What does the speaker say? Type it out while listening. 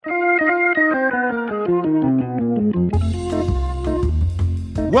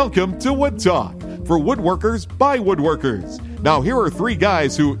Welcome to Wood Talk, for woodworkers by woodworkers. Now here are three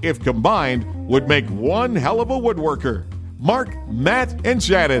guys who, if combined, would make one hell of a woodworker. Mark, Matt, and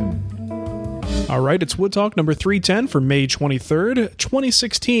Shannon. All right, it's Wood Talk number 310 for May 23rd,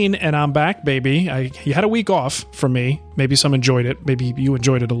 2016, and I'm back, baby. You had a week off from me. Maybe some enjoyed it. Maybe you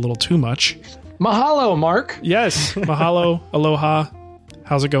enjoyed it a little too much. Mahalo, Mark. Yes, mahalo, aloha.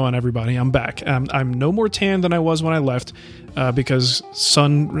 How's it going, everybody? I'm back. I'm no more tan than I was when I left because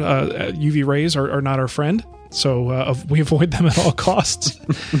sun UV rays are not our friend. So we avoid them at all costs.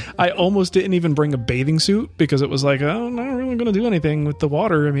 I almost didn't even bring a bathing suit because it was like, oh, I'm not really going to do anything with the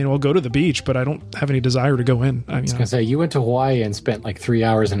water. I mean, we'll go to the beach, but I don't have any desire to go in. I was going to say, you went to Hawaii and spent like 3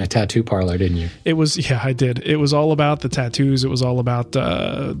 hours in a tattoo parlor, didn't you? It was, yeah, I did. It was all about the tattoos. It was all about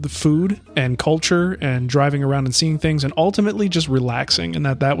the food and culture and driving around and seeing things and ultimately just relaxing. And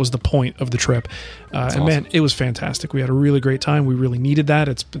that was the point of the trip. And awesome. Man, it was fantastic. We had a really great time. We really needed that.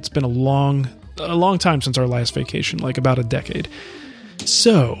 It's been a long time since our last vacation, like about a decade.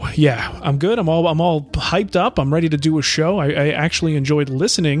 So yeah, I'm good. I'm all hyped up. I'm ready to do a show. I actually enjoyed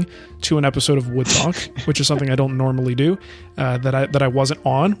listening to an episode of Wood Talk, which is something I don't normally do, that I wasn't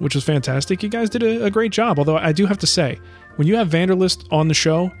on, which is fantastic. You guys did a great job. Although I do have to say, when you have Vanderlist on the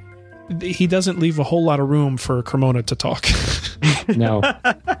show, he doesn't leave a whole lot of room for Cremona to talk. No.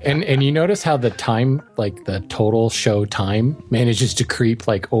 And you notice how the time, like the total show time, manages to creep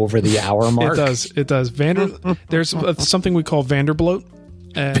like over the hour mark? It does. There's something we call Vanderbloat.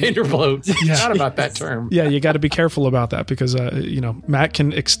 Vanderbloat. Yeah. Forgot about that term. Yeah, you got to be careful about that because Matt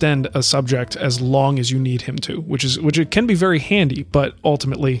can extend a subject as long as you need him to, which it can be very handy, but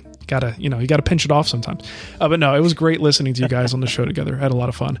ultimately you gotta pinch it off sometimes. But no, it was great listening to you guys on the show together. I had a lot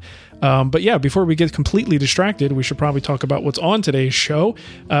of fun. But yeah, before we get completely distracted, we should probably talk about what's on today's show.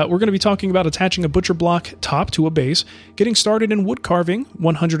 We're going to be talking about attaching a butcher block top to a base, getting started in wood carving,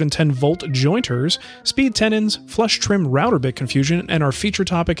 110 volt jointers, speed tenons, flush trim router bit confusion, and our feature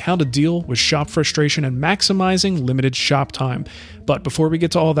topic, how to deal with shop frustration and maximizing limited shop time. But before we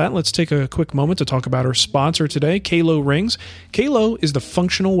get to all that, let's take a quick moment to talk about our sponsor today, Kalo Rings. Kalo is the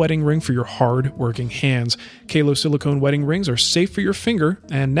functional wedding ring for your hard-working hands. Kalo silicone wedding rings are safe for your finger,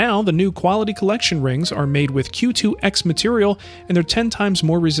 and now the new quality collection rings are made with Q2X material, and they're 10 times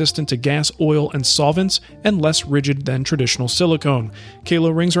more resistant to gas, oil, and solvents, and less rigid than traditional silicone.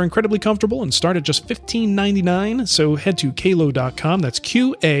 Kalo rings are incredibly comfortable and start at just $15.99, so head to kalo.com, that's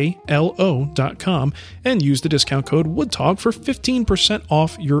QALO.com, and use the discount code WOODTALK for 15%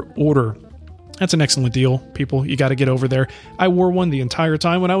 off your order. That's an excellent deal, people. You got to get over there. I wore one the entire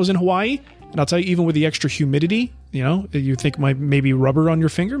time when I was in Hawaii, and I'll tell you, even with the extra humidity, you think maybe rubber on your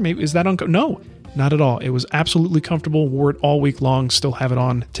finger, maybe is that no, not at all. It was absolutely comfortable. Wore it all week long. Still have it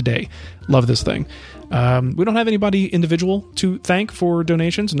on today. Love this thing. We don't have anybody individual to thank for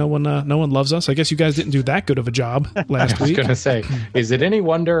donations. No one loves us. I guess you guys didn't do that good of a job last week. I was going to say, is it any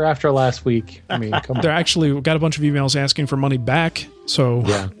wonder after last week? I mean, come on. They're actually got a bunch of emails asking for money back. So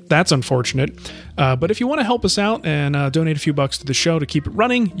yeah. That's unfortunate. But if you want to help us out and donate a few bucks to the show to keep it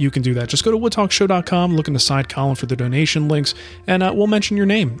running, you can do that. Just go to woodtalkshow.com, look in the side column for the donation links, and we'll mention your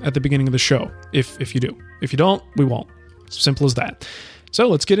name at the beginning of the show if you do. If you don't, we won't. Simple as that. So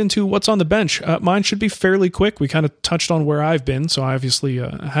let's get into what's on the bench. Mine should be fairly quick. We kind of touched on where I've been, so I obviously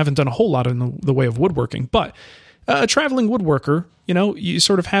haven't done a whole lot in the way of woodworking. But a traveling woodworker, you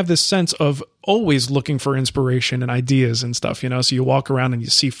sort of have this sense of always looking for inspiration and ideas and stuff, so you walk around and you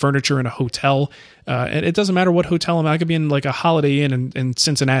see furniture in a hotel, and it doesn't matter what hotel I'm at. I could be in like a Holiday Inn in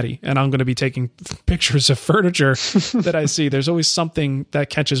Cincinnati, and I'm going to be taking pictures of furniture that I see. There's always something that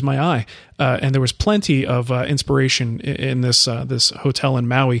catches my eye, and there was plenty of inspiration in this hotel in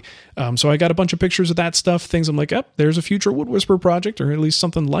Maui. So I got a bunch of pictures of that stuff, things I'm like, there's a future Wood Whisperer project, or at least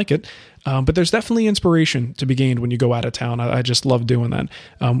something like it. But there's definitely inspiration to be gained when you go out of town. I just love doing that.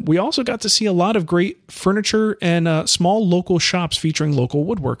 We also got to see a lot of great furniture and small local shops featuring local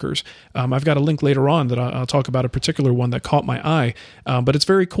woodworkers. I've got a link later on that I'll talk about a particular one that caught my eye, but it's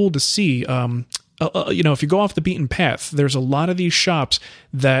very cool to see. If you go off the beaten path, there's a lot of these shops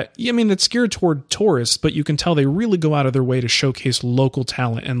that's geared toward tourists, but you can tell they really go out of their way to showcase local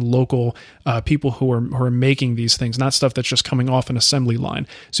talent and local people who are making these things, not stuff that's just coming off an assembly line.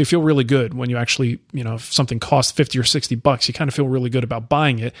 So you feel really good when you actually, if something costs $50 or $60, you kind of feel really good about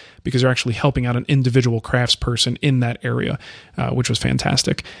buying it because you're actually helping out an individual craftsperson in that area, which was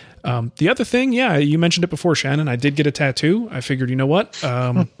fantastic. The other thing, you mentioned it before, Shannon. I did get a tattoo. I figured, you know what?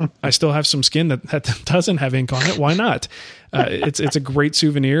 I still have some skin that doesn't have ink on it. Why not? It's a great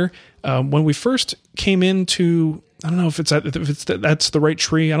souvenir. When we first came into I don't know if that's the right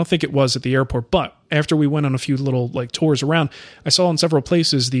tree. I don't think it was at the airport, but after we went on a few little like tours around, I saw in several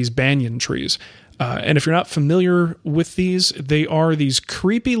places these banyan trees. And if you're not familiar with these, they are these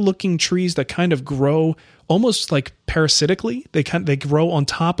creepy looking trees that kind of grow almost like parasitically. They grow on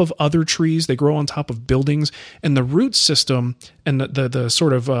top of other trees. They grow on top of buildings, and the root system and the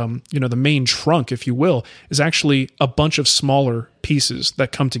sort of the main trunk, if you will, is actually a bunch of smaller pieces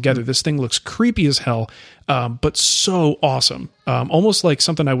that come together. This thing looks creepy as hell, but so awesome. Almost like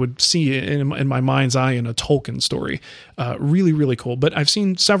something I would see in my mind's eye in a Tolkien story. Really, really cool. But I've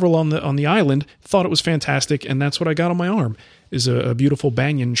seen several on the island. Thought it was fantastic, and that's what I got on my arm. Is a beautiful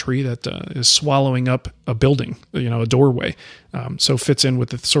banyan tree that is swallowing up a building, a doorway. So fits in with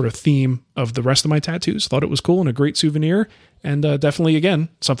the sort of theme of the rest of my tattoos. Thought it was cool and a great souvenir. And definitely, again,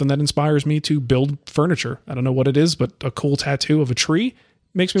 something that inspires me to build furniture. I don't know what it is, but a cool tattoo of a tree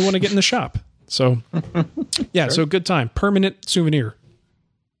makes me want to get in the shop. So, yeah, sure. So good time. Permanent souvenir.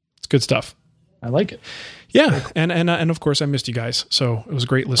 It's good stuff. I like it. Yeah, and of course, I missed you guys. So it was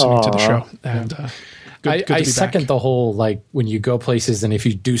great listening to the show. And good I second the whole, like, when you go places and if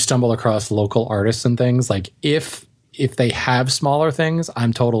you do stumble across local artists and things, like if they have smaller things,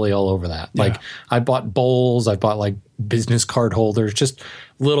 I'm totally all over that. Yeah. Like I bought bowls, I bought like business card holders, just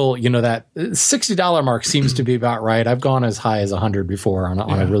little, that $60 mark seems to be about right. I've gone as high as 100 before on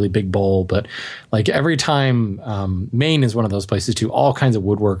a really big bowl, but like every time, Maine is one of those places too, all kinds of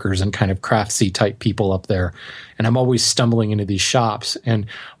woodworkers and kind of craftsy type people up there. And I'm always stumbling into these shops. And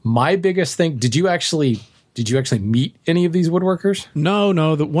my biggest thing, did you actually meet any of these woodworkers?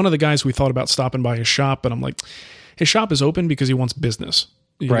 No. One of the guys, we thought about stopping by his shop, but I'm like, his shop is open because he wants business.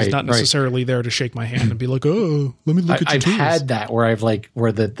 He's not necessarily there to shake my hand and be like, oh, let me look at your tools. I've had that where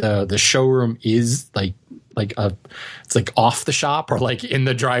where the showroom is it's like off the shop or like in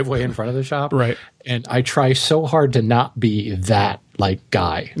the driveway in front of the shop. Right. And I try so hard to not be that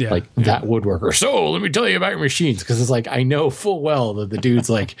guy, that woodworker. So let me tell you about your machines. Cause it's like, I know full well that the dude's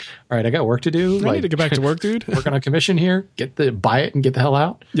like, all right, I got work to do. I need to get back to work, dude. Working on commission here. Buy it and get the hell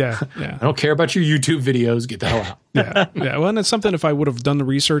out. Yeah. I don't care about your YouTube videos. Get the hell out. Yeah. Well, and it's something, if I would have done the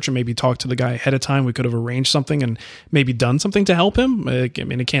research and maybe talked to the guy ahead of time, we could have arranged something and maybe done something to help him. I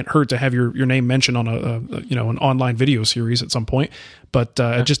mean, it can't hurt to have your name mentioned on an online video series at some point. But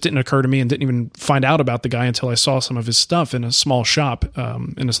it just didn't occur to me, and didn't even find out about the guy until I saw some of his stuff in a small shop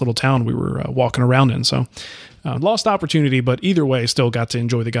in this little town we were walking around in. So lost opportunity, but either way, still got to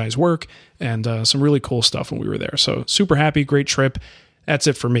enjoy the guy's work and some really cool stuff when we were there. So super happy, great trip. That's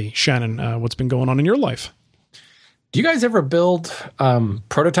it for me. Shannon, what's been going on in your life? Do you guys ever build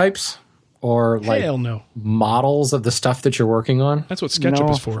prototypes or Hell no. models of the stuff that you're working on? That's what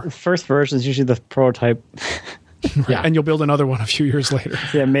SketchUp is for. First version is usually the prototype. Right. Yeah, and you'll build another one a few years later.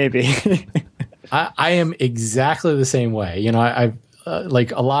 Yeah, maybe. I am exactly the same way. I've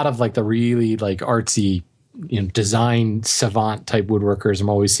like a lot of like the really like artsy, design savant type woodworkers. I'm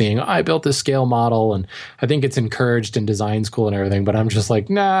always seeing, I built this scale model, and I think it's encouraged in design school and everything. But I'm just like,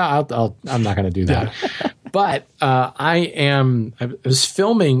 nah, I'm not going to do that. Yeah. But I was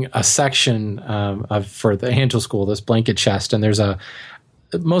filming a section for the hand tool school, this blanket chest, and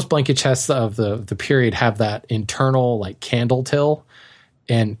most blanket chests of the period have that internal like candle till,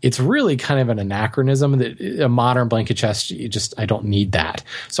 and it's really kind of an anachronism that a modern blanket chest, I don't need that.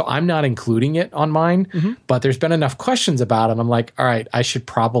 So I'm not including it on mine, but there's been enough questions about it. I'm like, all right, I should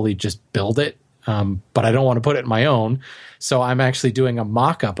probably just build it. But I don't want to put it in my own. So I'm actually doing a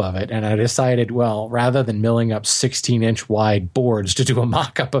mock-up of it. And I decided, well, rather than milling up 16-inch wide boards to do a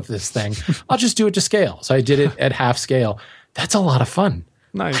mock-up of this thing, I'll just do it to scale. So I did it at half scale. That's a lot of fun.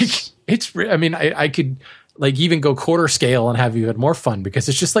 Nice. I could like even go quarter scale and have even more fun because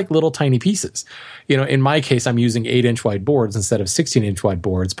it's just like little tiny pieces. In my case, I'm using 8-inch wide boards instead of 16-inch wide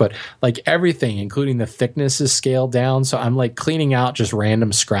boards, but like everything, including the thickness, is scaled down. So I'm like cleaning out just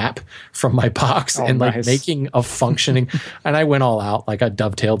random scrap from my box and like making a functioning, and I went all out. Like I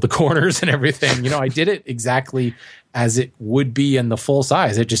dovetailed the corners and everything. I did it exactly as it would be in the full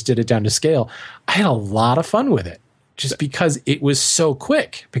size. I just did it down to scale. I had a lot of fun with it. Just because it was so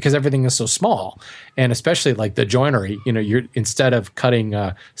quick, because everything is so small, and especially like the joinery, you're instead of cutting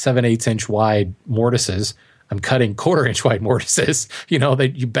 7/8 inch wide mortises, I'm cutting 1/4 inch wide mortises.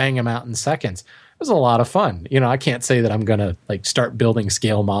 That you bang them out in seconds. It was a lot of fun. I can't say that I'm gonna like start building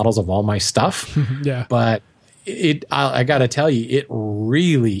scale models of all my stuff. Yeah, but I got to tell you, it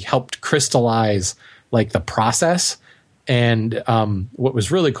really helped crystallize like the process, and what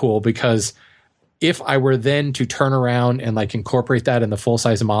was really cool because if I were then to turn around and like incorporate that in the full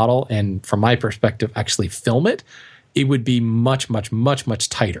size model, and from my perspective, actually film it, it would be much, much, much, much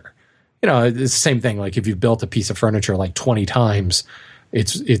tighter. it's the same thing. Like if you've built a piece of furniture like 20 times,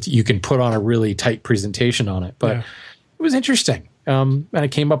 it's you can put on a really tight presentation on it. But it was interesting. And I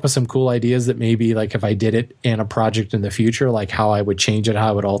came up with some cool ideas that maybe like if I did it in a project in the future, like how I would change it, how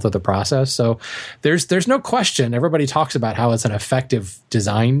I would alter the process. So there's no question. Everybody talks about how it's an effective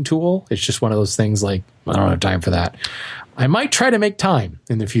design tool. It's just one of those things like, I don't have time for that. I might try to make time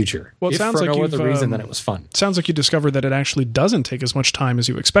in the future. Well, it sounds like for no other reason than it was fun. Sounds like you discovered that it actually doesn't take as much time as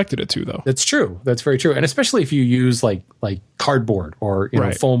you expected it to, though. That's true. That's very true. And especially if you use like cardboard or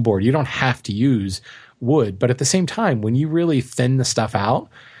know, foam board, you don't have to use wood. But at the same time, when you really thin the stuff out,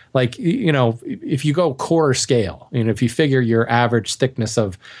 like, if you go quarter scale, if you figure your average thickness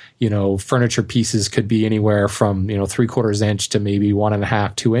of, furniture pieces could be anywhere from, 3/4 inch to maybe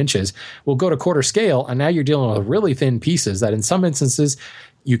 1.5, 2 inches, we'll go to quarter scale. And now you're dealing with really thin pieces that in some instances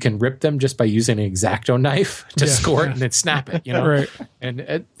you can rip them just by using an X-Acto knife to score it and then snap it, Right. And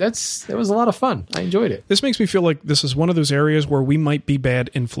it was a lot of fun. I enjoyed it. This makes me feel like this is one of those areas where we might be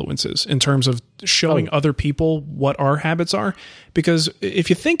bad influences in terms of showing other people what our habits are. Because if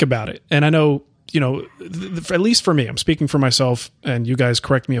you think about it, and I know, at least for me, I'm speaking for myself, and you guys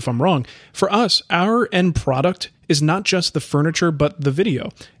correct me if I'm wrong. For us, our end product is not just the furniture, but the video.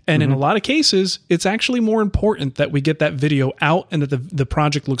 And in a lot of cases, it's actually more important that we get that video out and that the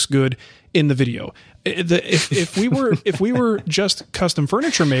project looks good in the video. If we were just custom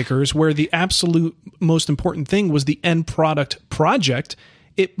furniture makers, where the absolute most important thing was the end product project,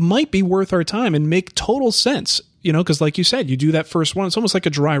 it might be worth our time and make total sense. Because like you said, you do that first one, it's almost like a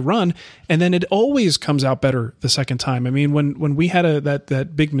dry run, and then it always comes out better the second time. I mean, when we had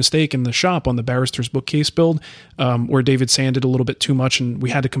that big mistake in the shop on the Barrister's bookcase build, where David sanded a little bit too much and we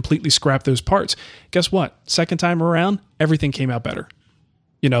had to completely scrap those parts, guess what? Second time around, everything came out better.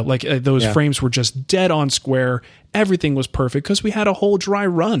 Those frames were just dead on square. Everything was perfect because we had a whole dry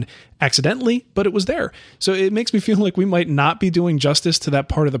run accidentally, but it was there. So it makes me feel like we might not be doing justice to that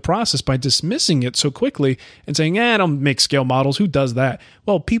part of the process by dismissing it so quickly and saying, I don't make scale models. Who does that?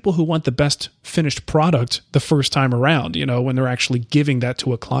 Well, people who want the best finished product the first time around, when they're actually giving that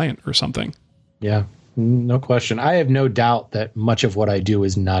to a client or something. Yeah. No question. I have no doubt that much of what I do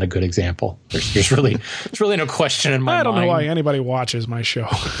is not a good example. There's really no question in my mind. I don't know why anybody watches my show.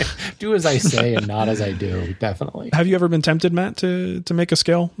 Do as I say and not as I do, definitely. Have you ever been tempted, Matt, to make a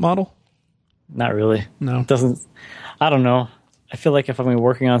scale model? Not really. No. It doesn't. I don't know. I feel like if I'm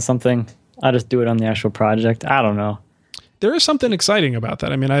working on something, I just do it on the actual project. I don't know. There is something exciting about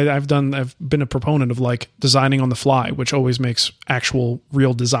that. I mean, I've been a proponent of like designing on the fly, which always makes actual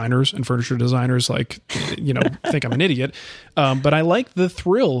real designers and furniture designers think I'm an idiot. But I like the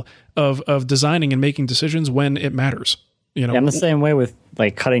thrill of designing and making decisions when it matters. Yeah, I'm the same way with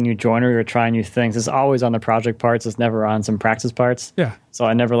like cutting new joinery or trying new things. It's always on the project parts. It's never on some practice parts. Yeah. So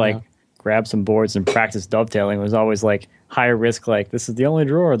I never grab some boards and practice dovetailing. It was always like higher risk, like this is the only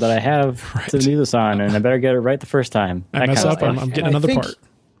drawer that I have to do this on, and I better get it right the first time. I mess up, I'm getting another part.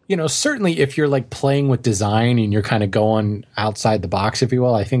 Certainly if you're like playing with design and you're kind of going outside the box, if you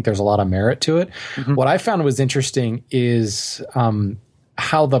will, I think there's a lot of merit to it. Mm-hmm. What I found was interesting is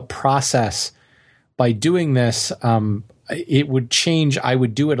how the process, by doing this, it would change. I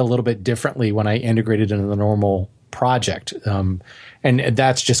would do it a little bit differently when I integrated into the normal project. And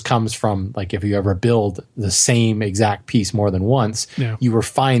that's just comes from like if you ever build the same exact piece more than once, you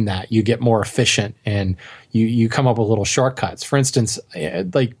refine that, you get more efficient, and you come up with little shortcuts. For instance,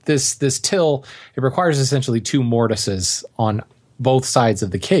 like this till, it requires essentially 2 mortises on both sides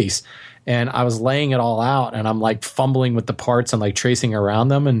of the case. And I was laying it all out and I'm like fumbling with the parts and like tracing around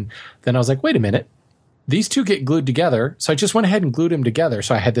them. And then I was like, wait a minute. These 2 get glued together. So I just went ahead and glued them together.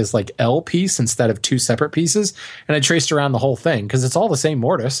 So I had this like L piece instead of 2 separate pieces. And I traced around the whole thing because it's all the same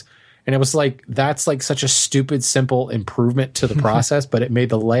mortise. And it was like, that's like such a stupid, simple improvement to the process, but it made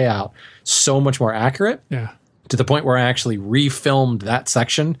the layout so much more accurate. Yeah. To the point where I actually refilmed that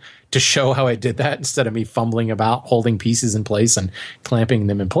section to show how I did that instead of me fumbling about holding pieces in place and clamping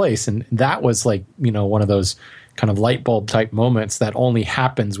them in place. And that was like, one of those kind of light bulb type moments that only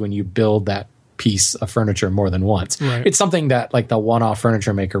happens when you build that piece of furniture more than once. Right. It's something that like the one-off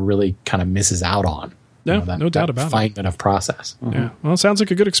furniture maker really kind of misses out on. Yeah, no doubt about it. Refinement of process. Mm-hmm. Yeah. Well, it sounds like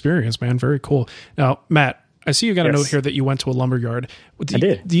a good experience, man. Very cool. Now, Matt, I see you got a note here that you went to a lumberyard. I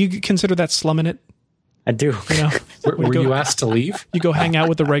did. Do you consider that slumming it? I do. Were you asked to leave? You go hang out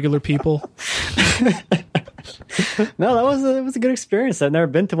with the regular people? No, it was a good experience. I've never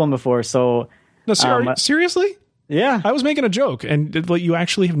been to one before. So, no, seriously? Yeah. I was making a joke, and you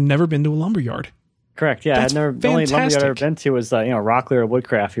actually have never been to a lumberyard. Correct. Yeah, That's the only lumberyard I've ever been to was Rockler or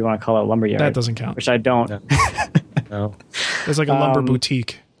Woodcraft. If you want to call it a lumberyard, that doesn't count. Which I don't. No. It's like a lumber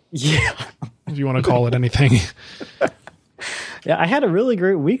boutique. Yeah. If you want to call it anything. Yeah, I had a really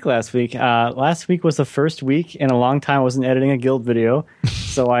great week last week. Last week was the first week in a long time I wasn't editing a guild video,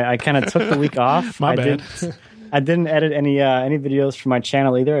 so I kind of took the week off. My bad. I didn't edit any videos for my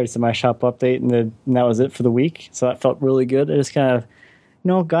channel either. I just did my shop update, and that was it for the week. So that felt really good. I just kind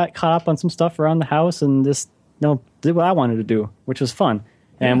of, got caught up on some stuff around the house and just, did what I wanted to do, which was fun.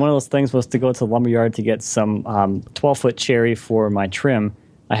 And one of those things was to go to the lumberyard to get some 12-foot cherry for my trim.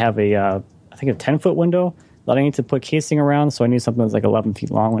 I have I think a 10-foot window that I need to put casing around, so I need something that's like 11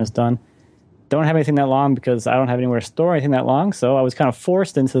 feet long when it's done. Don't have anything that long because I don't have anywhere to store anything that long, so I was kind of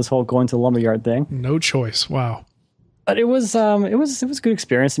forced into this whole going to the lumberyard thing. No choice. Wow. But it was a good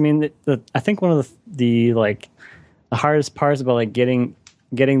experience. I mean, I think one of the hardest parts about like getting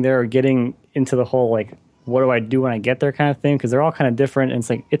there or getting into the whole like what do I do when I get there kind of thing, because they're all kind of different, and it's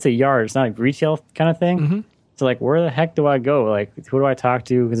like it's a yard, it's not like retail kind of thing. Mm-hmm. So like, where the heck do I go? Like, who do I talk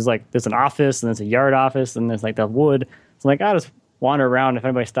to? Because there's an office and there's a yard office and there's like the wood. So like, I just wander around. If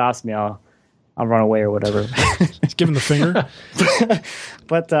anybody stops me, I'll run away or whatever. Just give him the finger.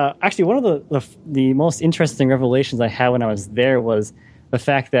 But actually, one of the most interesting revelations I had when I was there was the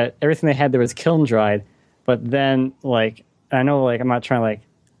fact that everything they had there was kiln dried. But then, like, I know, like, I'm not trying to like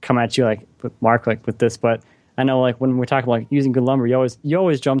come at you like with Mark like with this, but I know like when we're talking about like, using good lumber, you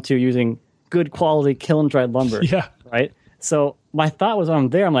always jump to using good quality kiln dried lumber. Yeah. Right. So my thought was when I'm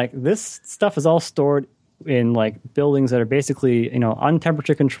there, I'm like, this stuff is all stored in like buildings that are basically,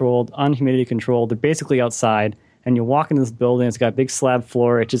 untemperature controlled, unhumidity controlled. They're basically outside, and you walk into this building, it's got a big slab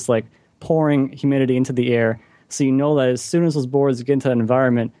floor. It's just like pouring humidity into the air. So you know that as soon as those boards get into that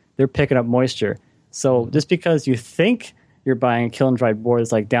environment, they're picking up moisture. So just because you think you're buying a kiln dried board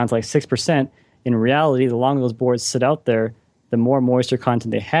that's like down to like 6%, in reality, the longer those boards sit out there, the more moisture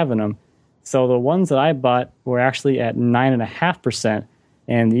content they have in them. So the ones that I bought were actually at 9.5%,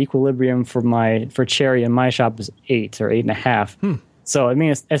 and the equilibrium for cherry in my shop is 8 or 8.5. So I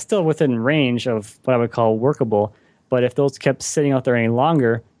mean, it's still within range of what I would call workable. But if those kept sitting out there any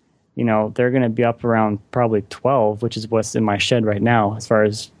longer, they're going to be up around probably 12, which is what's in my shed right now as far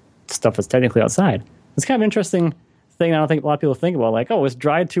as stuff that's technically outside. It's kind of an interesting thing I don't think a lot of people think about. Like, oh, it's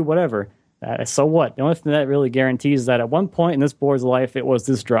dried to whatever. So what? The only thing that really guarantees is that at one point in this board's life, it was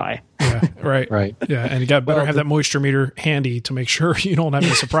this dry. Yeah, right. Right. Yeah, and you got better have that moisture meter handy to make sure you don't have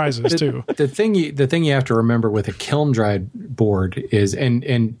any surprises too. The thing you have to remember with a kiln dried board is,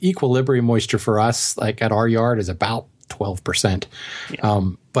 and equilibrium moisture for us, like at our yard, is about 12%. Yeah.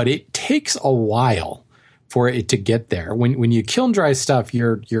 But it takes a while for it to get there. When you kiln dry stuff,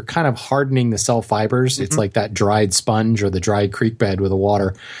 you're kind of hardening the cell fibers. Mm-hmm. It's like that dried sponge or the dried creek bed where the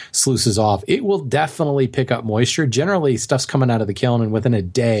water sluices off. It will definitely pick up moisture. Generally, stuff's coming out of the kiln, and within a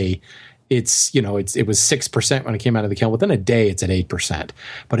day, it was 6% when it came out of the kiln. Within a day, it's at 8%.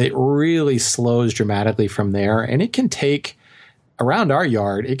 But it really slows dramatically from there, and it can take, around our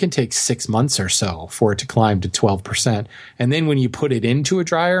yard, it can take 6 months or so for it to climb to 12%. And then when you put it into a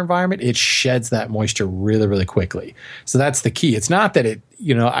drier environment, it sheds that moisture really, really quickly. So that's the key. It's not that it,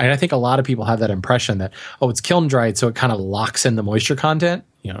 I think a lot of people have that impression that, oh, it's kiln dried, so it kind of locks in the moisture content.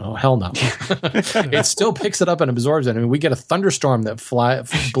 Hell no. It still picks it up and absorbs it. I mean, we get a thunderstorm that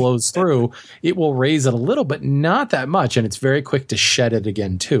blows through, it will raise it a little, but not that much. And it's very quick to shed it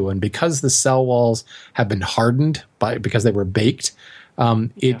again too. And because the cell walls have been hardened because they were baked,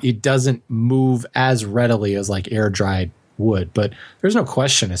 it doesn't move as readily as like air dried wood. But there's no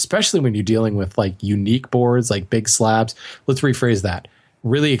question, especially when you're dealing with like unique boards, like big slabs. Let's rephrase that.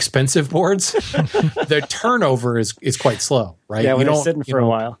 Really expensive boards, their turnover is quite slow, right? Yeah, when they're sitting for a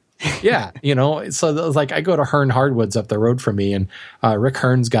while. Yeah, so like I go to Hearn Hardwoods up the road from me, and Rick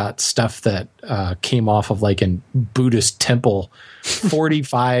Hearn's got stuff that came off of like a Buddhist temple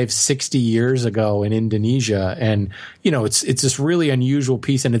 45, 60 years ago in Indonesia. And, it's this really unusual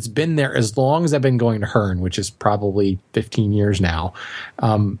piece, and it's been there as long as I've been going to Hearn, which is probably 15 years now.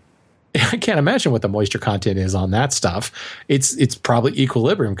 I can't imagine what the moisture content is on that stuff. It's probably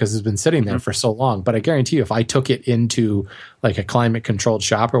equilibrium because it's been sitting there for so long. But I guarantee you, if I took it into like a climate controlled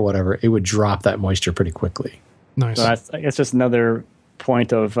shop or whatever, it would drop that moisture pretty quickly. Nice. So that's just another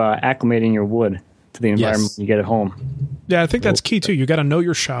point of acclimating your wood to the environment when you get it home. Yeah, I think that's key too. You got to know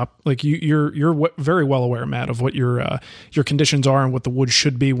your shop. Like you're very well aware, Matt, of what your conditions are and what the wood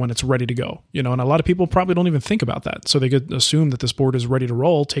should be when it's ready to go. And a lot of people probably don't even think about that. So they could assume that this board is ready to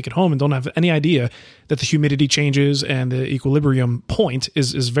roll, take it home, and don't have any idea that the humidity changes and the equilibrium point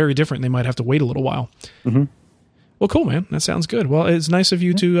is very different. They might have to wait a little while. Mm-hmm. Well, cool, man. That sounds good. Well, it's nice of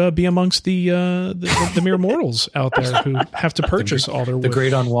you to be amongst the mere mortals out there who have to purchase all their wood. The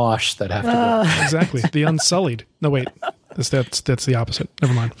great unwashed that have to go. Exactly. The unsullied. No, wait. That's the opposite.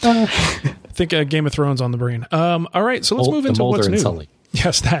 Never mind. I think Game of Thrones on the brain. All right, so let's move into what's new. Sully.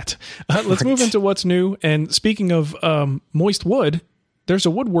 Yes, that. Let's move into what's new. And speaking of moist wood, there's a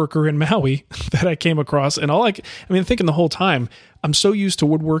woodworker in Maui that I came across, and thinking the whole time, I'm so used to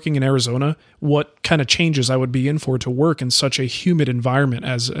woodworking in Arizona, what kind of changes I would be in for to work in such a humid environment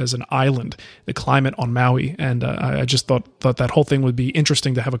as an island, the climate on Maui. And I just thought that whole thing would be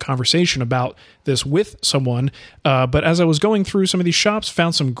interesting to have a conversation about this with someone. But as I was going through some of these shops,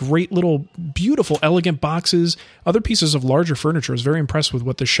 found some great little, beautiful, elegant boxes, other pieces of larger furniture. I was very impressed with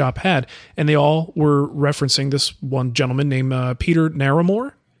what this shop had. And they all were referencing this one gentleman named Peter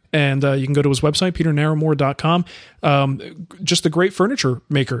Narramore. And you can go to his website, peternarramore.com. Just a great furniture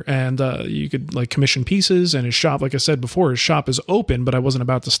maker. And you could commission pieces. And his shop, like I said before, his shop is open, but I wasn't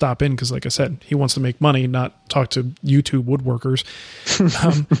about to stop in because, like I said, he wants to make money, not talk to YouTube woodworkers.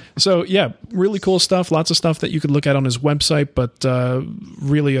 So, yeah, really cool stuff. Lots of stuff that you could look at on his website, but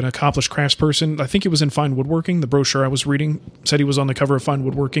really an accomplished craftsperson. I think he was in Fine Woodworking. The brochure I was reading said he was on the cover of Fine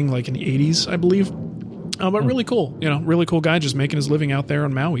Woodworking in the 80s, I believe. But really cool, really cool guy just making his living out there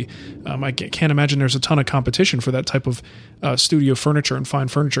on Maui. I can't imagine there's a ton of competition for that type of studio furniture and fine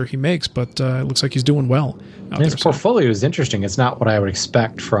furniture he makes, but it looks like he's doing well. His portfolio is interesting. It's not what I would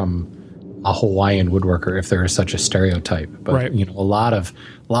expect from a Hawaiian woodworker if there is such a stereotype. But, right. A lot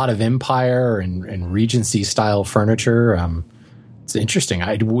of Empire and Regency style furniture. It's interesting.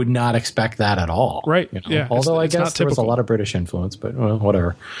 I would not expect that at all. Right. Yeah. Although I guess there was a lot of British influence, but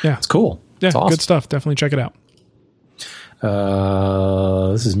whatever. Yeah. It's cool. Yeah, it's awesome. Good stuff. Definitely check it out.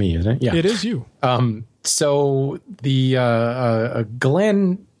 This is me, isn't it? Yeah. It is you. So the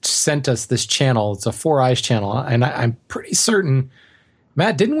Glenn sent us this channel. It's a Four Eyes channel, and I'm pretty certain,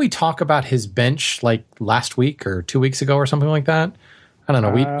 Matt, didn't we talk about his bench last week or 2 weeks ago or something like that? I don't know.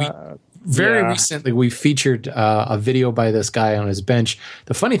 We very recently we featured a video by this guy on his bench.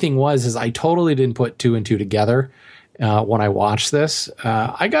 The funny thing is I totally didn't put two and two together. When I watched this,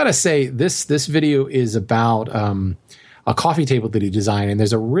 I gotta say this video is about a coffee table that he designed, and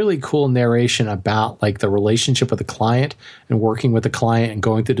there's a really cool narration about the relationship with the client and working with the client and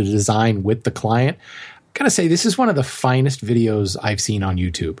going through the design with the client. I gotta say this is one of the finest videos I've seen on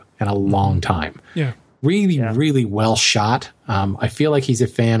YouTube in a long time. Yeah. Really well shot. I feel like he's a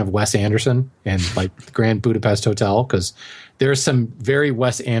fan of Wes Anderson and the Grand Budapest Hotel, because there's some very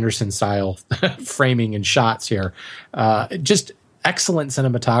Wes Anderson style framing and shots here. Just excellent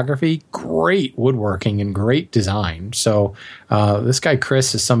cinematography, great woodworking, and great design. So this guy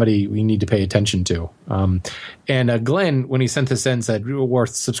Chris is somebody we need to pay attention to. And Glenn, when he sent this in, said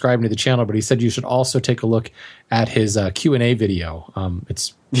worth subscribing to the channel, but he said you should also take a look at his Q&A video.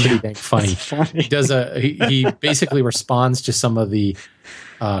 It's pretty dang funny. He does he basically responds to some of the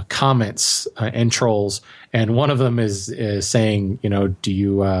comments and trolls, and one of them is saying, do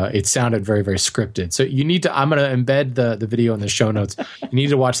you it sounded very, very scripted. So you need to, I'm going to embed the video in the show notes. You need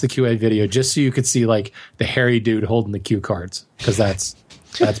to watch the QA video just so you could see the hairy dude holding the cue cards, because that's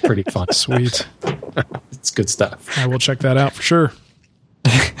pretty fun. Sweet. It's good stuff. I will check that out for sure.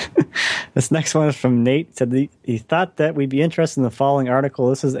 This next one is from Nate. He said he thought that we'd be interested in the following article.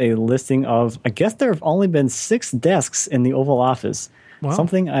 This is a listing of, I guess there have only been 6 desks in the Oval Office. Wow.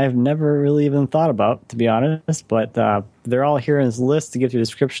 Something I've never really even thought about, to be honest. But they're all here in this list to give you a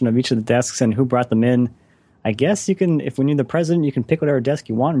description of each of the desks and who brought them in. I guess you can, if we need the president, you can pick whatever desk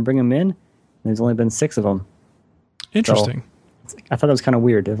you want and bring them in. And there's only been 6 of them. Interesting. So, I thought that was kind of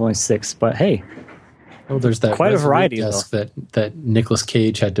weird. There's only 6, but hey. Well, there's that quite a variety desk that Nicolas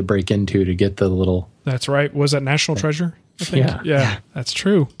Cage had to break into to get the little. That's right. Was that National Treasure? I think. Yeah, that's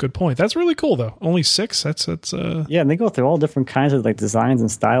true. Good point. That's really cool, though. Only 6. That's Yeah, and they go through all different kinds of designs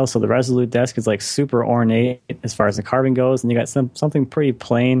and styles. So the Resolute desk is super ornate as far as the carving goes, and you got something pretty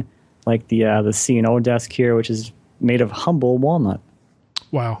plain like the C&O desk here, which is made of humble walnut.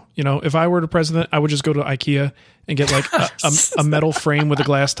 Wow. If I were the president, I would just go to IKEA and get a metal frame with a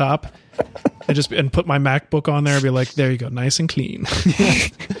glass top and put my MacBook on there and be like, there you go, nice and clean.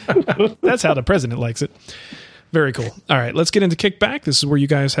 That's how the president likes it. Very cool. All right, let's get into Kickback. This is where you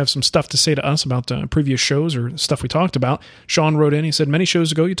guys have some stuff to say to us about previous shows or stuff we talked about. Sean wrote in, he said, many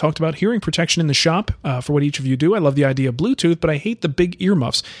shows ago you talked about hearing protection in the shop for what each of you do. I love the idea of Bluetooth, but I hate the big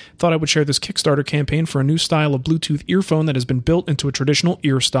earmuffs. Thought I would share this Kickstarter campaign for a new style of Bluetooth earphone that has been built into a traditional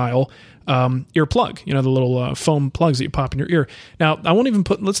ear style ear plug. The little foam plugs that you pop in your ear. Now, I won't even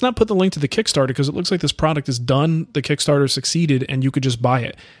let's not put the link to the Kickstarter because it looks like this product is done. The Kickstarter succeeded and you could just buy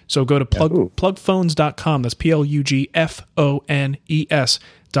it. So go to plugphones.com. That's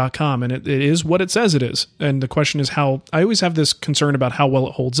plugphones.com, and it is what it says it is. And the question is how. I always have this concern about how well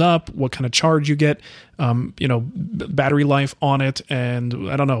it holds up, what kind of charge you get, battery life on it, and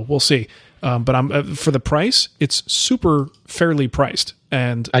I don't know. We'll see. But I'm for the price, it's super fairly priced.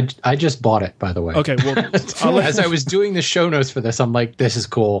 And I just bought it, by the way. Okay, well, as I was doing the show notes for this, I'm like, this is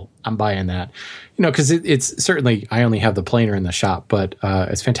cool. I'm buying that. Because it's certainly, I only have the planer in the shop, but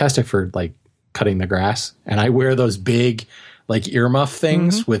it's fantastic for like cutting the grass. And I wear those big like earmuff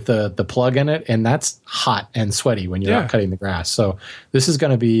things with the plug in it, and that's hot and sweaty when you're out cutting the grass. So this is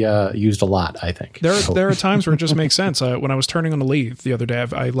going to be used a lot, I think. There are times where it just makes sense. When I was turning on a lathe the other day,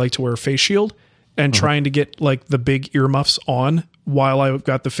 I like to wear a face shield, and trying to get like the big earmuffs on while I've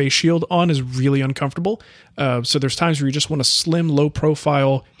got the face shield on is really uncomfortable. So there's times where you just want a slim, low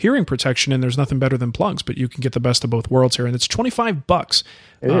profile hearing protection, and there's nothing better than plugs, but you can get the best of both worlds here. And it's $25.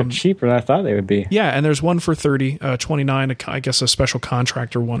 They're cheaper than I thought they would be. Yeah. And there's one for 30, 29, I guess a special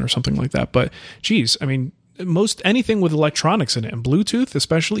contractor one or something like that. But geez, I mean, most anything with electronics in it, and Bluetooth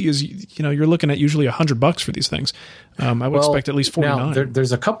especially, is you're looking at usually $100 for these things. I would expect at least 49. Now,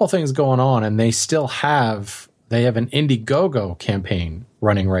 there's a couple things going on, and they have an Indiegogo campaign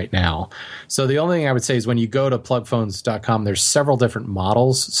running right now. So the only thing I would say is when you go to plugphones.com, there's several different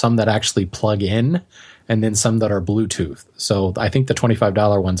models, some that actually plug in, and then some that are Bluetooth. So I think the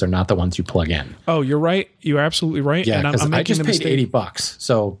 $25 ones are not the ones you plug in. Oh, you're right. You're absolutely right. Yeah, because I just paid $80.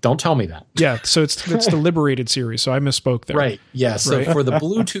 So don't tell me that. Yeah, so it's the Liberated series. So I misspoke there. Right. Yeah. So for the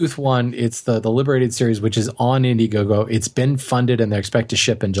Bluetooth one, it's the Liberated series, which is on Indiegogo. It's been funded, and they expect to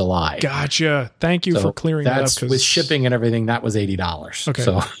ship in July. Gotcha. Thank you for clearing that up. That's with shipping and everything. That was $80. Okay.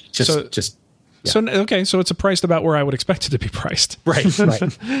 So just. Yeah. So it's priced about where I would expect it to be priced. Right.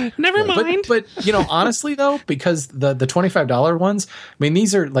 Never mind. But honestly though, because the $25 ones, I mean,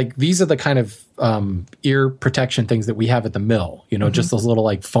 these are the kind of ear protection things that we have at the mill. Just those little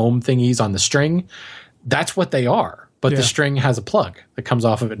like foam thingies on the string. That's what they are. But the string has a plug that comes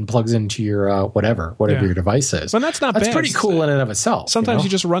off of it and plugs into your whatever your device is. But that's bad. That's pretty cool in and of itself. Sometimes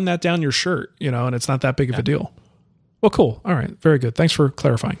you just run that down your shirt, and it's not that big of a deal. Well, cool. All right. Very good. Thanks for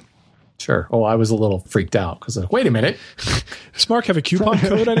clarifying. Sure. Oh, I was a little freaked out because wait a minute. Does Mark have a coupon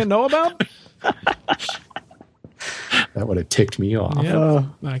code I didn't know about? That would have ticked me off. Yeah,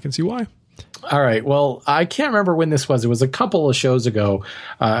 I can see why. All right. Well, I can't remember when this was. It was a couple of shows ago.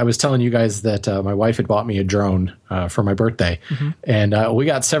 I was telling you guys that my wife had bought me a drone for my birthday. And we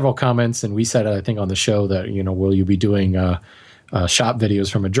got several comments, and we said, I think on the show that, will you be doing shop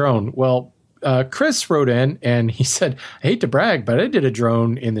videos from a drone? Well, Chris wrote in and he said, I hate to brag, but I did a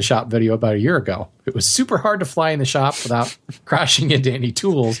drone in the shop video about a year ago. It was super hard to fly in the shop without crashing into any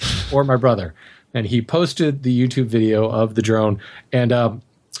tools or my brother. And he posted the YouTube video of the drone. And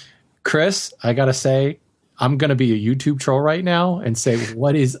Chris, I got to say, I'm going to be a YouTube troll right now and say,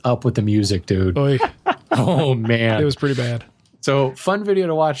 what is up with the music, dude? Oy. Oh, man. It was pretty bad. So fun video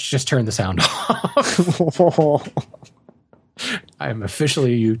to watch. Just turn the sound off. I'm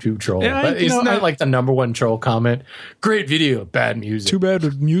officially a YouTube troll. Yeah, but isn't that like the number one troll comment? Great video, bad music. Too bad the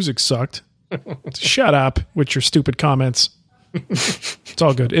music sucked. Shut up with your stupid comments. It's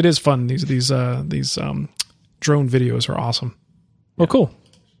all good. It is fun. These drone videos are awesome. Well, cool.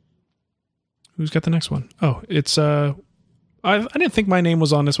 Who's got the next one? Oh, it's I didn't think my name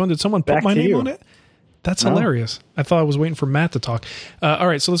was on this one. Did someone put my name on it? That's hilarious. I thought I was waiting for Matt to talk. All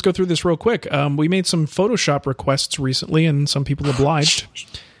right, so let's go through this real quick. We made some Photoshop requests recently, and some people obliged.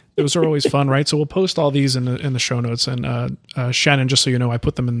 Those are always fun, right? So we'll post all these in the show notes. And Shannon, just so you know, I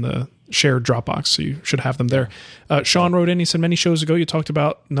put them in the shared Dropbox, so you should have them there. Sean wrote in. He said, many shows ago you talked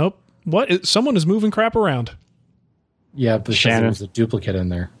about, someone is moving crap around. Yeah, but there's a duplicate in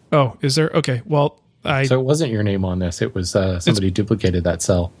there. Oh, is there? Okay, well... So it wasn't your name on this. It was somebody duplicated that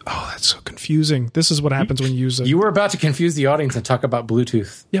cell. Oh, that's so confusing. This is what happens when you use it. You were about to confuse the audience and talk about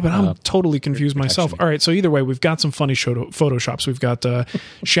Bluetooth. Yeah, but I'm totally confused myself. All right, so either way, we've got some funny Photoshops. We've got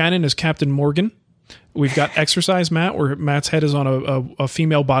Shannon as Captain Morgan. We've got Exercise Matt, where Matt's head is on a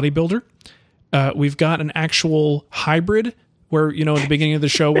female bodybuilder. We've got an actual hybrid where, in the beginning of the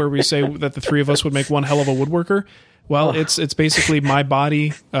show where we say that the three of us would make one hell of a woodworker. Well, it's basically my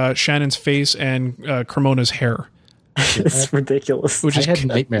body, Shannon's face, and Cremona's hair. It's ridiculous. I had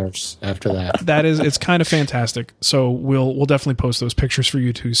nightmares after that. It's kind of fantastic. So we'll definitely post those pictures for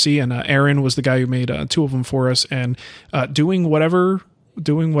you to see. And Aaron was the guy who made two of them for us. And doing whatever.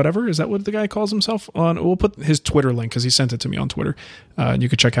 Is that what the guy calls himself? We'll put his Twitter link because he sent it to me on Twitter. You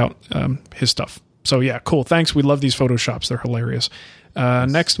could check out his stuff. So yeah, cool. Thanks. We love these Photoshops. They're hilarious.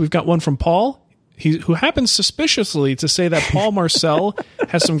 Next, we've got one from Paul. Who happens suspiciously to say that Paul Marcel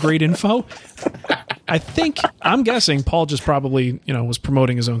has some great info. I'm guessing Paul just probably, was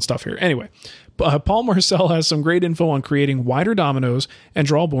promoting his own stuff here. Anyway, Paul Marcel has some great info on creating wider dominoes and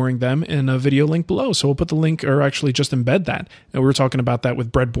draw boring them in a video link below. So we'll put the link, or actually just embed that. And we were talking about that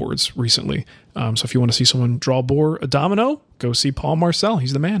with breadboards recently. So if you want to see someone draw bore a domino, go see Paul Marcel.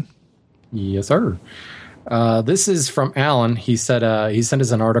 He's the man. Yes, sir. This is from Alan. He said he sent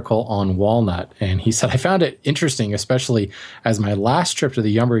us an article on walnut, and he said, I found it interesting, especially as my last trip to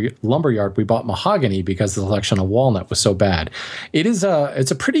the lumberyard, we bought mahogany because the selection of walnut was so bad. It's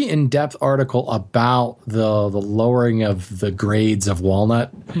a pretty in-depth article about the lowering of the grades of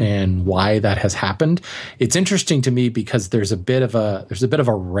walnut and why that has happened. It's interesting to me because there's a bit of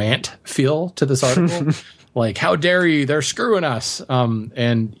a rant feel to this article. Like, how dare you? They're screwing us.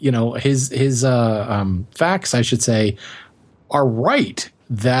 And his facts, I should say, are right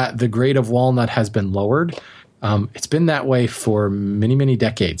that the grade of walnut has been lowered. It's been that way for many, many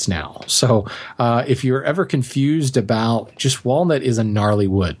decades now. So if you're ever confused about, just walnut is a gnarly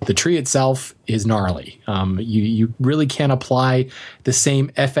wood. The tree itself is gnarly. You really can't apply the same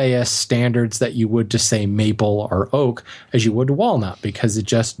FAS standards that you would to, say, maple or oak as you would to walnut, because it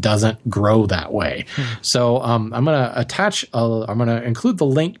just doesn't grow that way. So I'm going to include the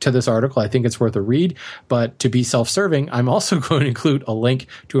link to this article. I think it's worth a read, but to be self-serving, I'm also going to include a link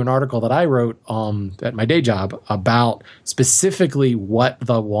to an article that I wrote at my day job about specifically what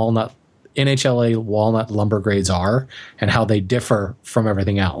the NHLA walnut lumber grades are and how they differ from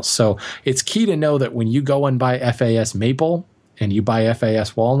everything else. So it's key to know that when you go and buy FAS maple and you buy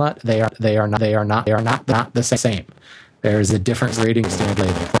FAS walnut, they are not the same. There is a different grading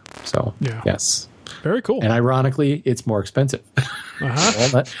standard. So yes, very cool. And ironically, it's more expensive.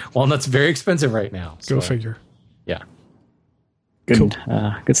 Walnut's very expensive right now. Go figure. Yeah. Good.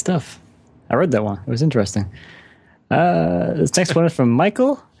 Cool. Good stuff. I read that one. It was interesting. This next one is from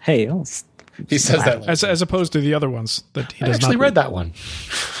Michael. Hey, he says that as opposed to the other ones that he does not read that one.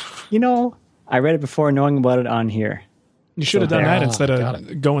 I read it before knowing about it on here. You should have done that instead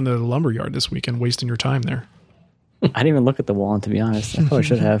of going to the lumberyard this week and wasting your time there. I didn't even look at the wall, to be honest. I probably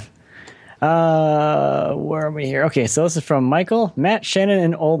should have. Where are we here? Okay, so this is from Michael, Matt, Shannon,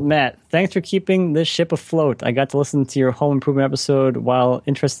 and Old Matt. Thanks for keeping this ship afloat. I got to listen to your home improvement episode while,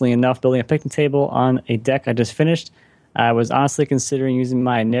 interestingly enough, building a picnic table on a deck I just finished. I was honestly considering using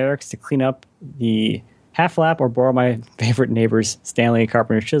my Nerex to clean up the half lap or borrow my favorite neighbor's Stanley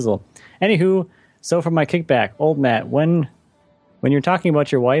Carpenter chisel. Anywho, so for my kickback, Old Matt, when you're talking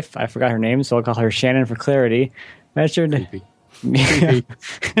about your wife, I forgot her name, so I'll call her Shannon for clarity, measuring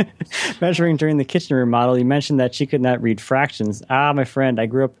during the kitchen remodel, you mentioned that she could not read fractions. My friend, I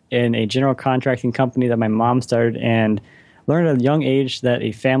grew up in a general contracting company that my mom started and learned at a young age that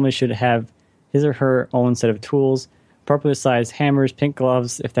a family should have his or her own set of tools, appropriately sized hammers, pink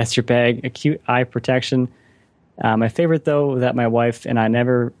gloves, if that's your bag, acute eye protection. My favorite, though, that my wife and I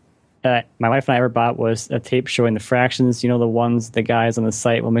ever bought was a tape showing the fractions. The ones the guys on the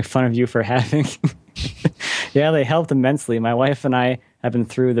site will make fun of you for having. Yeah, they helped immensely. My wife and I have been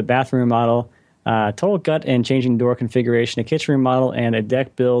through the bathroom remodel, total gut and changing door configuration, a kitchen remodel, and a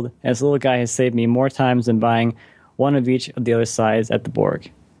deck build. And this little guy has saved me more times than buying one of each of the other sides at the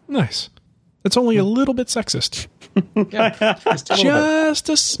Borg. Nice. That's only a little bit sexist. Just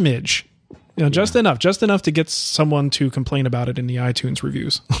a smidge. Just enough to get someone to complain about it in the iTunes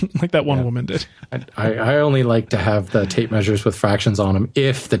reviews, like that one woman did. I only like to have the tape measures with fractions on them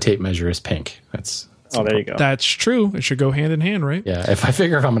if the tape measure is pink. That's there you go. That's true. It should go hand in hand, right? Yeah. If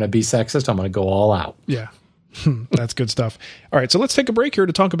I'm going to be sexist, I'm going to go all out. Yeah. That's good stuff. All right, so let's take a break here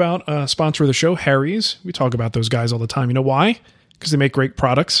to talk about a sponsor of the show, Harry's. We talk about those guys all the time. You know why? Because they make great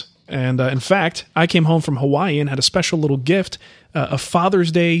products. And in fact, I came home from Hawaii and had a special little gift, a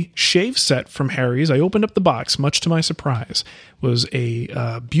Father's Day shave set from Harry's. I opened up the box, much to my surprise. It was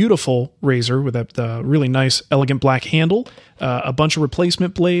a beautiful razor with a really nice, elegant black handle, a bunch of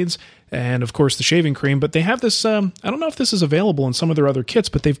replacement blades, and of course the shaving cream. But they have this, I don't know if this is available in some of their other kits,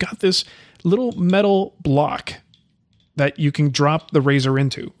 but they've got this little metal block that you can drop the razor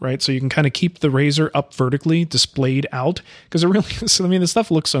into, right? So you can kind of keep the razor up vertically, displayed out, because it really is, the stuff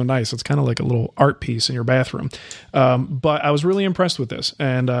looks so nice. It's kind of like a little art piece in your bathroom. But I was really impressed with this.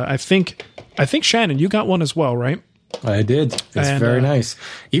 And I think Shannon, you got one as well, right? I did. It's very nice.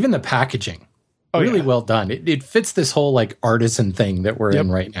 Even the packaging Really well done. It fits this whole like artisan thing that we're in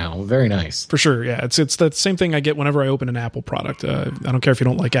right now. Very nice. For sure. Yeah. It's the same thing I get whenever I open an Apple product. I don't care if you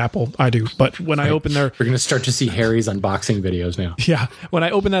don't like Apple. I do. But when I open their... We're going to start to see Harry's unboxing videos now. Yeah. When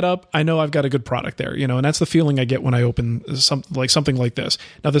I open that up, I know I've got a good product there, and that's the feeling I get when I open something like this.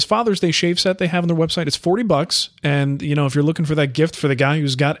 Now, this Father's Day shave set they have on their website, it's $40. And, if you're looking for that gift for the guy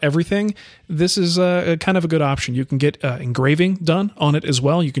who's got everything, this is a kind of a good option. You can get engraving done on it as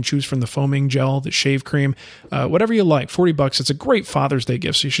well. You can choose from the foaming gel, the shave cream, whatever you like. $40. It's a great Father's Day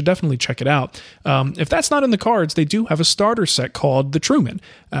gift, so you should definitely check it out. If that's not in the cards, they do have a starter set called the Truman,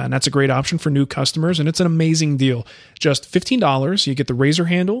 and that's a great option for new customers, and it's an amazing deal. Just $15. You get the razor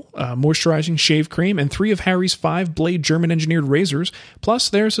handle, moisturizing shave cream, and 3 of Harry's 5-blade German-engineered razors. Plus,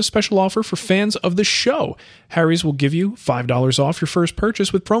 there's a special offer for fans of the show. Harry's will give you $5 off your first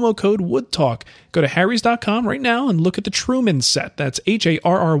purchase with promo code WoodTalk. Go to harrys.com right now and look at the Truman set. That's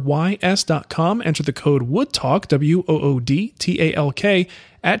HARRYS.com. Enter the code WoodTalk, WOODTALK,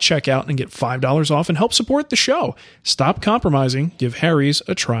 at checkout and get $5 off and help support the show. Stop compromising. Give Harry's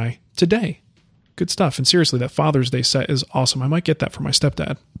a try today. Good stuff. And seriously, that Father's Day set is awesome. I might get that for my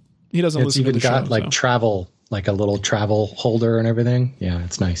stepdad. He doesn't listen to the show. It's even got travel, like a little travel holder and everything. Yeah,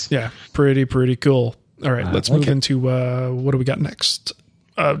 it's nice. Yeah, pretty cool. All right, let's move into what do we got next?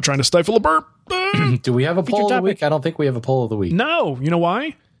 Trying to stifle a burp. Do we have a poll of the week? I don't think we have a poll of the week. No. You know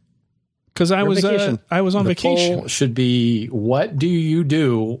why? Because I was on vacation. Poll should be, what do you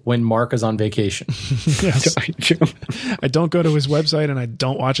do when Mark is on vacation? Yes. I don't go to his website and I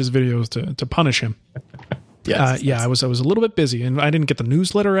don't watch his videos to punish him. Yes. I was a little bit busy and I didn't get the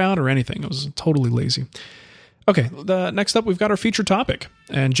newsletter out or anything. I was totally lazy. Okay, next up, we've got our feature topic.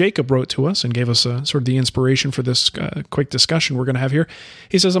 And Jacob wrote to us and gave us sort of the inspiration for this quick discussion we're going to have here.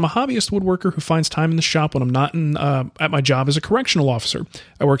 He says, I'm a hobbyist woodworker who finds time in the shop when I'm not at my job as a correctional officer.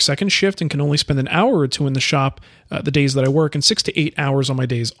 I work second shift and can only spend an hour or two in the shop the days that I work and 6 to 8 hours on my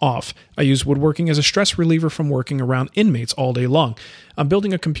days off. I use woodworking as a stress reliever from working around inmates all day long. I'm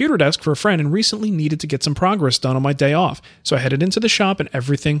building a computer desk for a friend and recently needed to get some progress done on my day off. So I headed into the shop and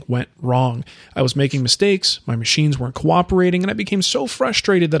everything went wrong. I was making mistakes, my machines weren't cooperating, and I became so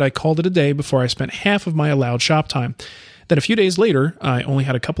frustrated that I called it a day before I spent half of my allowed shop time. Then a few days later, I only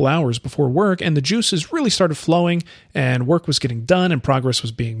had a couple hours before work, and the juices really started flowing, and work was getting done, and progress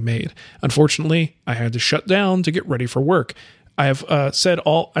was being made. Unfortunately, I had to shut down to get ready for work. I've said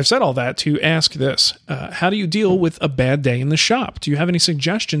all that to ask this. How do you deal with a bad day in the shop? Do you have any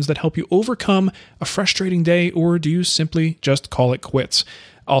suggestions that help you overcome a frustrating day, or do you simply just call it quits?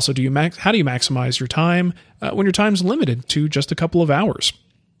 Also, how do you maximize your time when your time's limited to just a couple of hours?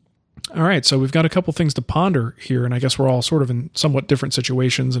 All right, so we've got a couple things to ponder here, and I guess we're all sort of in somewhat different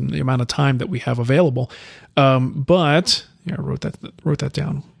situations and the amount of time that we have available. But I wrote that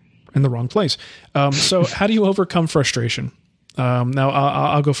down in the wrong place. So how do you overcome frustration? Now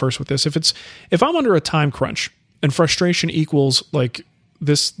I'll go first with this. If I'm under a time crunch and frustration equals like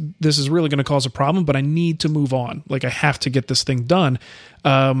this is really going to cause a problem, but I need to move on. Like I have to get this thing done.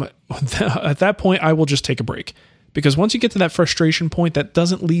 At that point, I will just take a break. Because once you get to that frustration point, that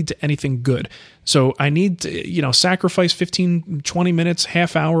doesn't lead to anything good. So I need to, sacrifice 15, 20 minutes,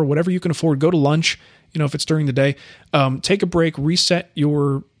 half hour, whatever you can afford. Go to lunch, if it's during the day. Take a break, reset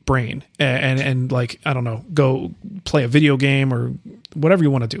your brain, and like, I don't know, go play a video game or whatever you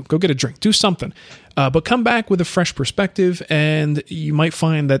want to do. Go get a drink. Do something. But come back with a fresh perspective, and you might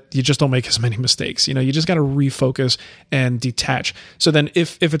find that you just don't make as many mistakes. You just got to refocus and detach. So then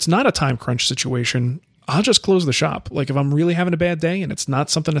if it's not a time crunch situation, I'll just close the shop. Like if I'm really having a bad day and it's not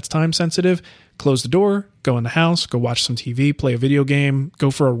something that's time sensitive, close the door, go in the house, go watch some TV, play a video game,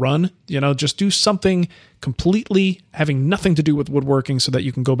 go for a run, just do something completely having nothing to do with woodworking so that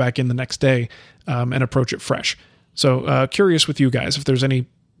you can go back in the next day and approach it fresh. So curious with you guys, if there's any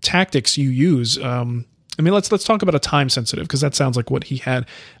tactics you use. Let's talk about a time sensitive, because that sounds like what he had.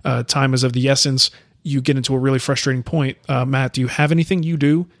 Time is of the essence. You get into a really frustrating point. Matt, do you have anything you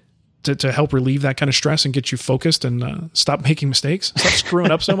do to help relieve that kind of stress and get you focused and stop making mistakes? Stop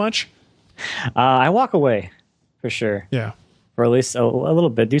screwing up so much? I walk away, for sure. Yeah. Or at least a little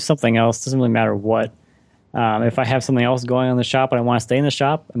bit. Do something else. Doesn't really matter what. If I have something else going on in the shop and I want to stay in the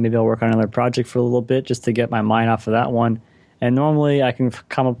shop, maybe I'll work on another project for a little bit just to get my mind off of that one. And normally I can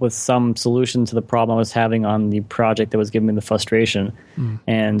come up with some solution to the problem I was having on the project that was giving me the frustration.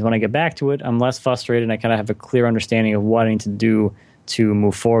 And when I get back to it, I'm less frustrated and I kind of have a clear understanding of what I need to do to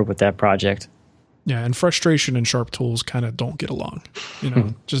move forward with that project. Yeah, and frustration and sharp tools kind of don't get along.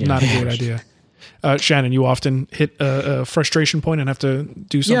 Just not a great idea. Shannon, you often hit a frustration point and have to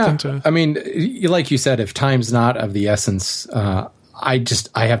do something to... I mean, like you said, if time's not of the essence, I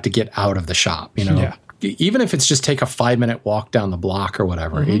have to get out of the shop, you know. Yeah. Even if it's just take a 5-minute walk down the block or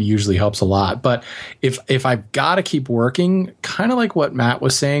whatever, it usually helps a lot. But if I've got to keep working, kind of like what Matt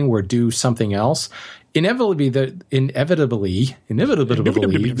was saying, or do something else, inevitably there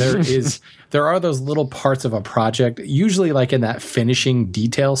are those little parts of a project, usually like in that finishing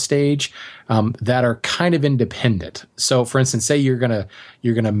detail stage, that are kind of independent. So for instance, say you're gonna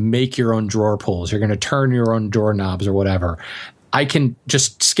make your own drawer pulls, you're gonna turn your own doorknobs or whatever. I can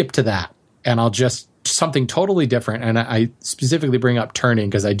just skip to that, and I'll just something totally different. And I specifically bring up turning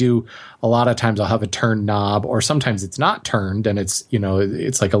because I do a lot of times I'll have a turn knob, or sometimes it's not turned and it's, you know,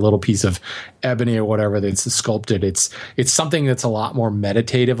 it's like a little piece of ebony or whatever that's sculpted. It's something that's a lot more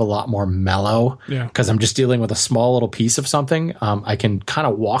meditative, a lot more mellow, because I'm just dealing with a small little piece of something. I can kind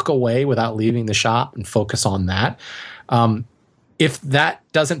of walk away without leaving the shop and focus on that. If that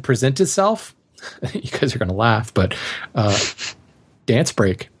doesn't present itself, you guys are going to laugh, but dance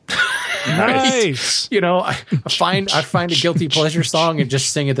break. Nice. You know, I find a guilty pleasure song and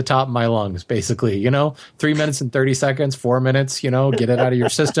just sing at the top of my lungs, basically, you know, 3 minutes and 30 seconds, 4 minutes, you know, get it out of your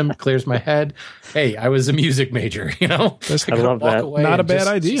system, clears my head. Hey, I was a music major, you know. I love that. Not a bad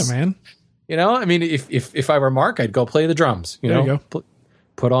idea, man. You know, I mean, if I were Mark, I'd go play the drums, you know. You go.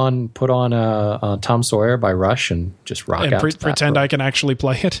 Put on Tom Sawyer by Rush and just rock and out. Pretend I can actually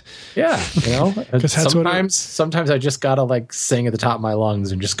play it. Yeah, you know. Sometimes I just gotta like sing at the top of my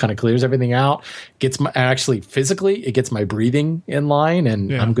lungs and just kind of clears everything out. Gets it gets my breathing in line,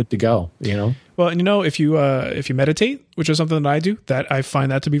 and I'm good to go. You know. Well, and you know, if you meditate, which is something that I do, that I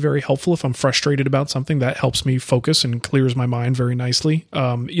find that to be very helpful. If I'm frustrated about something, that helps me focus and clears my mind very nicely.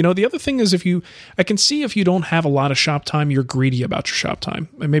 You know, the other thing is I can see if you don't have a lot of shop time, you're greedy about your shop time.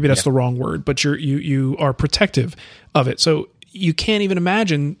 And maybe that's the wrong word, but you are protective of it. So you can't even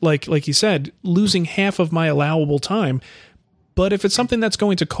imagine, like you said, losing half of my allowable time. But if it's something that's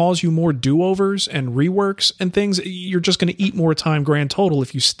going to cause you more do-overs and reworks and things, you're just going to eat more time grand total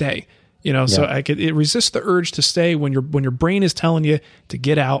if you stay. You know, so it resists the urge to stay when your brain is telling you to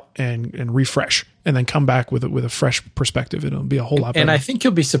get out and refresh and then come back with a fresh perspective. It'll be a whole lot better. And I think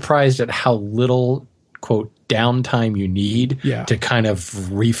you'll be surprised at how little, quote, downtime you need to kind of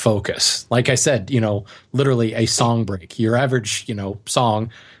refocus. Like I said, you know, literally a song break. Your average, you know,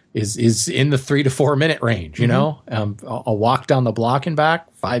 song is in the 3 to 4 minute range, you know. A walk down the block and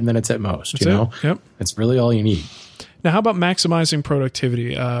back, 5 minutes at most, That's you know. Yep. It's really all you need. Now, how about maximizing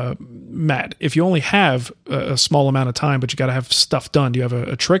productivity? Matt, if you only have a small amount of time, but you got to have stuff done, do you have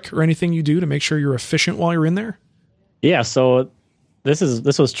a trick or anything you do to make sure you're efficient while you're in there? Yeah, so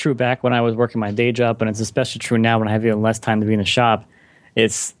this was true back when I was working my day job, and it's especially true now when I have even less time to be in the shop.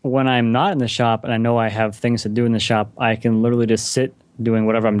 It's when I'm not in the shop and I know I have things to do in the shop, I can literally just sit doing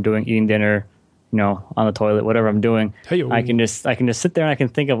whatever I'm doing, eating dinner, you know, on the toilet, whatever I'm doing. Hey-o. I can just sit there and I can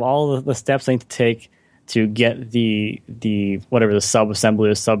think of all the steps I need to take to get the whatever the sub-assembly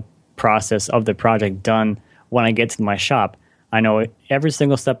or sub-process of the project done when I get to my shop. I know every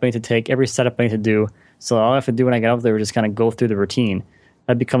single step I need to take, every setup I need to do. So all I have to do when I get out there is just kind of go through the routine.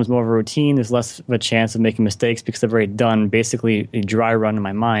 That becomes more of a routine. There's less of a chance of making mistakes because I've already done basically a dry run in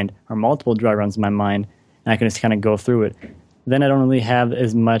my mind or multiple dry runs in my mind, and I can just kind of go through it. Then I don't really have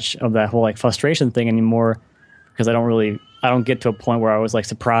as much of that whole like frustration thing anymore because I don't get to a point where I was like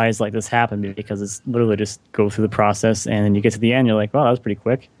surprised like this happened, because it's literally just go through the process and then you get to the end, you're like, well, that was pretty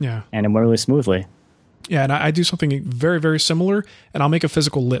quick. Yeah. And it went really smoothly. Yeah, and I do something very, very similar, and I'll make a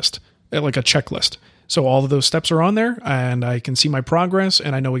physical list, like a checklist. So all of those steps are on there, and I can see my progress,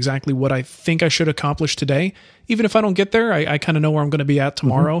 and I know exactly what I think I should accomplish today. Even if I don't get there, I kind of know where I'm going to be at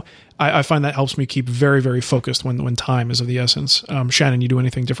tomorrow. Mm-hmm. I find that helps me keep very, very focused when time is of the essence. Shannon, you do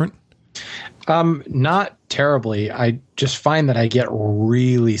anything different? Not terribly. I just find that I get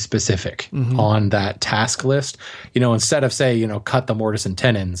really specific on that task list. You know, instead of say, you know, cut the mortise and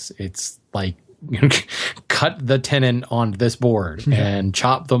tenons, it's like, cut the tenon on this board and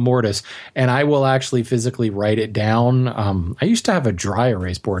chop the mortise. And I will actually physically write it down. I used to have a dry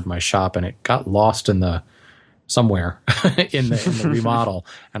erase board in my shop, and it got lost in somewhere in the remodel.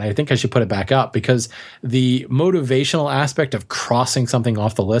 And I think I should put it back up, because the motivational aspect of crossing something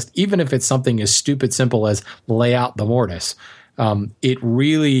off the list, even if it's something as stupid simple as lay out the mortise, it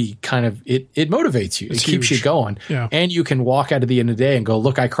really kind of, it motivates you. It keeps you going. Yeah. And you can walk out at the end of the day and go,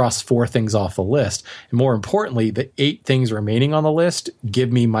 look, I crossed 4 things off the list. And more importantly, the 8 things remaining on the list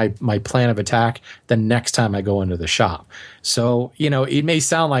give me my plan of attack the next time I go into the shop. So, you know, it may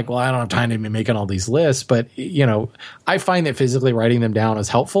sound like, well, I don't have time to be making all these lists, but, you know, I find that physically writing them down is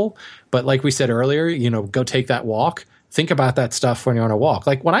helpful. But like we said earlier, you know, go take that walk. think about that stuff when you're on a walk.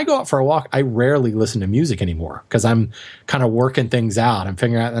 Like when I go out for a walk, I rarely listen to music anymore because I'm kind of working things out. I'm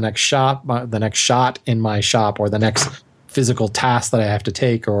figuring out the next shot in my shop, or the next physical task that I have to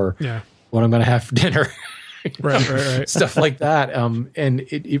take, or what I'm going to have for dinner. Right. Stuff like that. And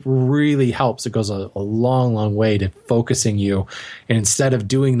it really helps. It goes a long, long way to focusing you. And instead of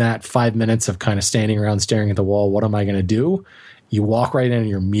doing that 5 minutes of kind of standing around staring at the wall, what am I going to do? You walk right in and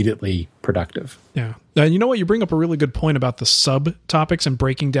you're immediately productive. Yeah. You know what? You bring up a really good point about the subtopics and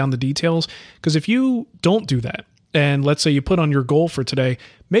breaking down the details. Because if you don't do that, and let's say you put on your goal for today,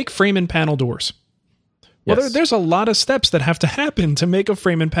 make frame and panel doors. Well, there's a lot of steps that have to happen to make a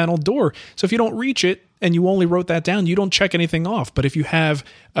frame and panel door. So if you don't reach it and you only wrote that down, you don't check anything off. But if you have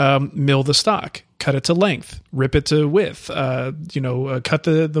mill the stock, cut it to length, rip it to width, cut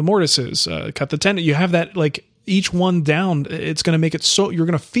the mortises, cut the tenon, you have that like each one down, it's going to make it so you're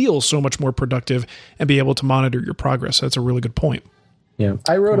going to feel so much more productive and be able to monitor your progress. So that's a really good point. Yeah.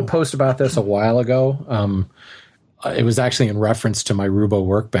 I wrote a post about this a while ago. It was actually in reference to my Rubo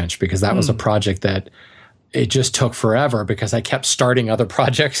workbench, because that was a project that it just took forever because I kept starting other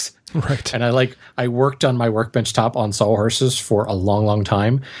projects. Right. And I worked on my workbench top on sawhorses for a long, long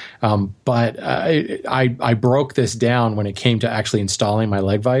time. But I broke this down when it came to actually installing my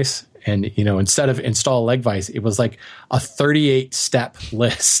leg vise. And, instead of install leg vise, it was like a 38-step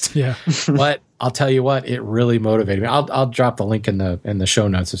list. Yeah. But I'll tell you what, it really motivated me. I'll drop the link in the show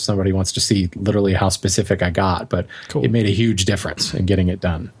notes if somebody wants to see literally how specific I got. But It made a huge difference in getting it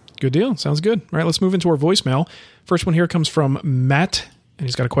done. Good deal. Sounds good. All right, let's move into our voicemail. First one here comes from Matt, and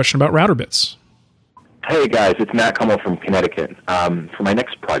he's got a question about router bits. Hey, guys. It's Matt Kummel from Connecticut. For my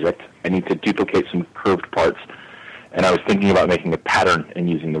next project, I need to duplicate some curved parts, and I was thinking about making a pattern and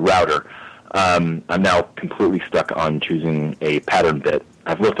using the router. I'm now completely stuck on choosing a pattern bit.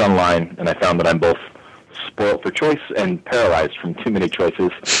 I've looked online, and I found that I'm both spoiled for choice and paralyzed from too many choices,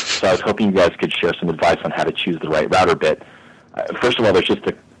 so I was hoping you guys could share some advice on how to choose the right router bit. First of all, there's just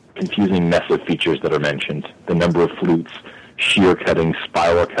a confusing mess of features that are mentioned. The number of flutes, shear cutting,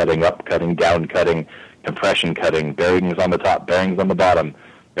 spiral cutting, up cutting, down cutting, compression cutting, bearings on the top, bearings on the bottom,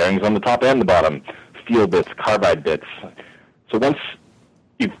 bearings on the top and the bottom, steel bits, carbide bits. So once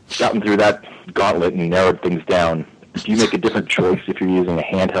you've gotten through that gauntlet and narrowed things down, do you make a different choice if you're using a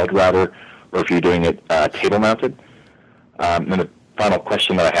handheld router or if you're doing it table-mounted? And the final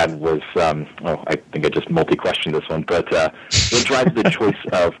question that I had was, I think I just multi-questioned this one, but what drives the choice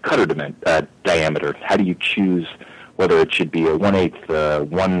of cutter diameter? How do you choose whether it should be a 1/8,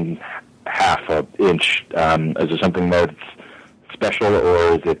 1/2 inch? Is there something that's special,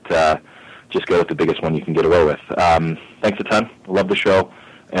 or is it just go with the biggest one you can get away with? Thanks a ton. Love the show,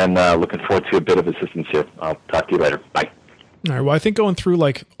 and looking forward to a bit of assistance here. I'll talk to you later. Bye. All right. Well, I think going through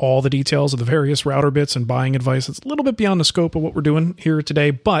like all the details of the various router bits and buying advice, it's a little bit beyond the scope of what we're doing here today,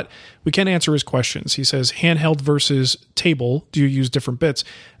 but we can answer his questions. He says, handheld versus table, do you use different bits?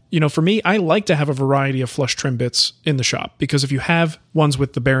 For me, I like to have a variety of flush trim bits in the shop, because if you have ones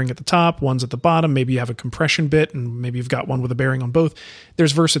with the bearing at the top, ones at the bottom, maybe you have a compression bit, and maybe you've got one with a bearing on both,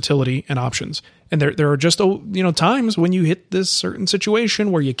 there's versatility and options. And there are just, times when you hit this certain situation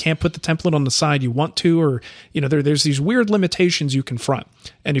where you can't put the template on the side you want to, or, there's these weird limitations you confront.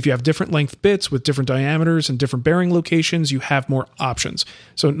 And if you have different length bits with different diameters and different bearing locations, you have more options.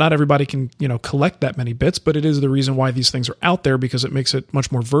 So not everybody can, collect that many bits, but it is the reason why these things are out there, because it makes it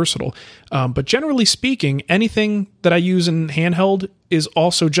much more versatile. But generally speaking, anything that I use in handheld is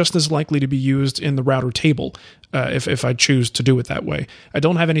also just as likely to be used in the router table, if I choose to do it that way. I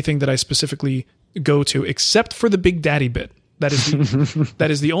don't have anything that I specifically go to except for the Big Daddy bit. That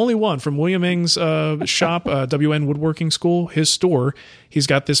is the only one from William Ng's shop, WN Woodworking School, his store. He's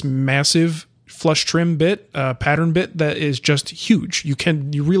got this massive flush trim bit, pattern bit that is just huge.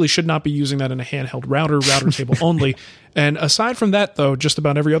 You really should not be using that in a handheld router table only. And aside from that, though, just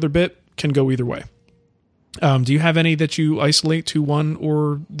about every other bit can go either way. Do you have any that you isolate to one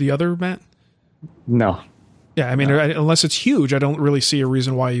or the other, Matt? No. Yeah, I mean, unless it's huge, I don't really see a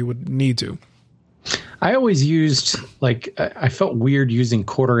reason why you would need to. I always used, I felt weird using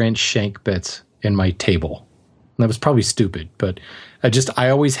 1/4-inch shank bits in my table. That was probably stupid, but I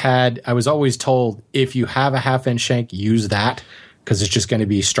was always told, if you have a 1/2-inch shank, use that, because it's just going to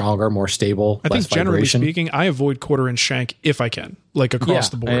be stronger, more stable, less vibration. I think generally speaking, I avoid 1/4-inch shank if I can, across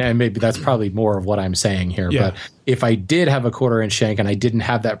the board. And maybe that's probably more of what I'm saying here. Yeah. But if I did have a 1/4-inch shank and I didn't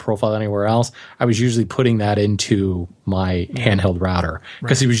have that profile anywhere else, I was usually putting that into my handheld router,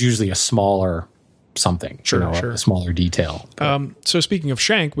 because it was usually a smaller something, sure. a smaller detail. So speaking of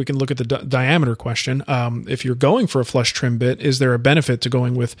shank, we can look at the diameter question. If you're going for a flush trim bit, is there a benefit to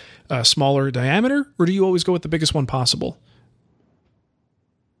going with a smaller diameter, or do you always go with the biggest one possible?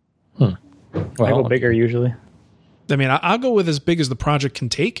 Well, I go bigger usually. I mean, I'll go with as big as the project can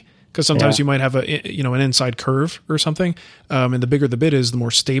take, because sometimes you might have an inside curve or something, and the bigger the bit is, the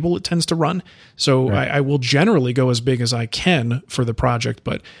more stable it tends to run. So I will generally go as big as I can for the project.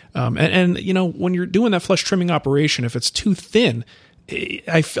 But and when you're doing that flush trimming operation, if it's too thin,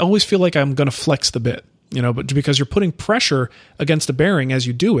 I always feel like I'm going to flex the bit, but because you're putting pressure against the bearing as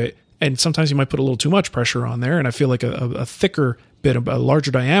you do it, and sometimes you might put a little too much pressure on there, and I feel like a thicker bit, a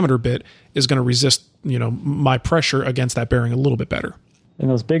larger diameter bit, is going to resist my pressure against that bearing a little bit better. And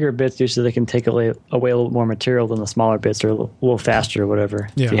those bigger bits, usually they can take away a little more material than the smaller bits, or a little faster or whatever.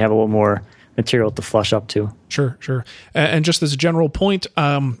 Yeah. If you have a little more material to flush up to. Sure. And just as a general point,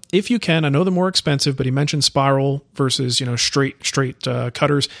 if you can, I know they're more expensive, but he mentioned spiral versus straight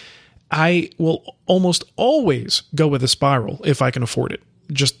cutters. I will almost always go with a spiral if I can afford it,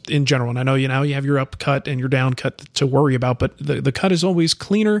 just in general. And I know now you have your up cut and your down cut to worry about, but the cut is always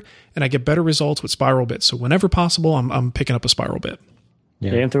cleaner, and I get better results with spiral bits. So whenever possible, I'm picking up a spiral bit. Yeah,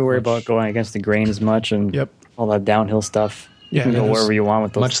 you don't have to worry about going against the grain as much and all that downhill stuff. You can go wherever you want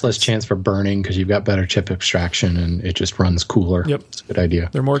with those. Much less chance for burning because you've got better chip extraction and it just runs cooler. Yep. It's a good idea.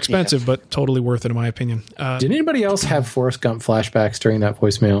 They're more expensive, but totally worth it in my opinion. Did anybody else have Forrest Gump flashbacks during that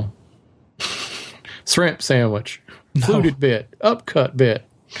voicemail? Shrimp sandwich, fluted bit, upcut bit,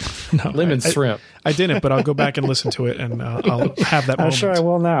 lemon shrimp. I didn't, but I'll go back and listen to it, and I'll have that moment. I'm sure I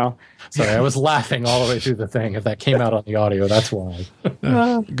will now. Sorry, I was laughing all the way through the thing. If that came out on the audio, that's why.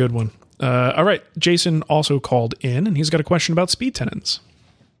 Good one. All right. Jason also called in, and he's got a question about speed tenons.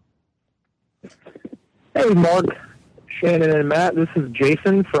 Hey, Mark, Shannon, and Matt. This is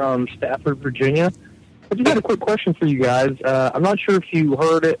Jason from Stafford, Virginia. I just had a quick question for you guys. I'm not sure if you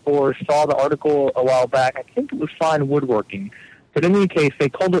heard it or saw the article a while back. I think it was Fine Woodworking. But in any case, they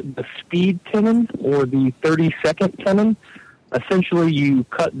called it the speed tenon or the 30-second tenon. Essentially, you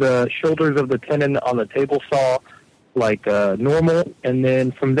cut the shoulders of the tenon on the table saw like normal, and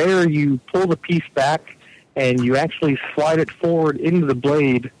then from there you pull the piece back and you actually slide it forward into the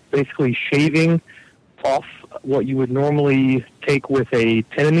blade, basically shaving off what you would normally take with a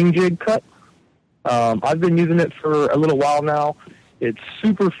tenoning jig cut. I've been using it for a little while now. It's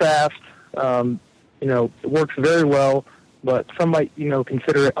super fast. It works very well, but some might,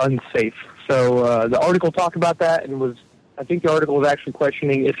 consider it unsafe. So the article talked about that, and I think the article was actually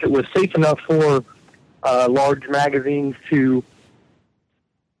questioning if it was safe enough for large magazines to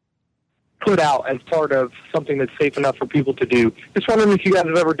put out as part of something that's safe enough for people to do. Just wondering if you guys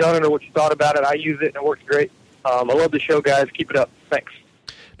have ever done it or what you thought about it. I use it, and it works great. I love the show, guys. Keep it up. Thanks.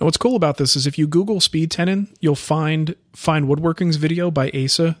 Now, what's cool about this is if you Google speed tenon, you'll find Fine Woodworking's video by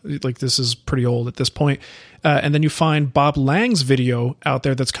Asa. Like, this is pretty old at this point. And then you find Bob Lang's video out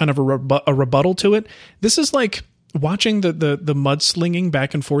there that's kind of a rebuttal to it. This is like watching the mudslinging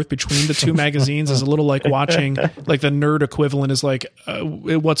back and forth between the two magazines is a little like watching, like the nerd equivalent is like,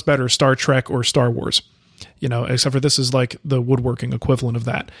 what's better, Star Trek or Star Wars? Except for this is like the woodworking equivalent of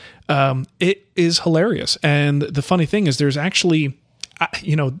that. It is hilarious. And the funny thing is there's actually...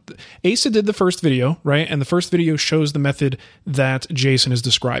 Asa did the first video, right? And the first video shows the method that Jason is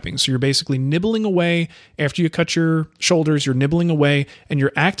describing. So you're basically nibbling away after you cut your shoulders, you're nibbling away and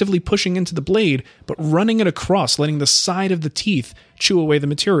you're actively pushing into the blade, but running it across, letting the side of the teeth chew away the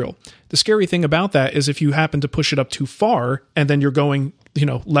material. The scary thing about that is if you happen to push it up too far and then you're going,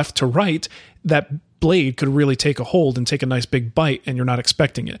 left to right, that blade could really take a hold and take a nice big bite and you're not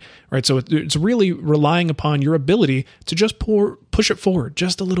expecting it, right? So it's really relying upon your ability to just push it forward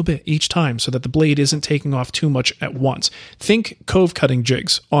just a little bit each time so that the blade isn't taking off too much at once. Think cove cutting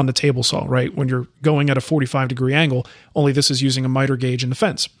jigs on the table saw, right? When you're going at a 45-degree angle, only this is using a miter gauge in the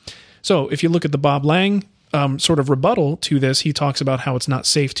fence. So if you look at the Bob Lang sort of rebuttal to this, he talks about how it's not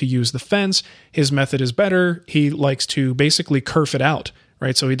safe to use the fence. His method is better. He likes to basically kerf it out,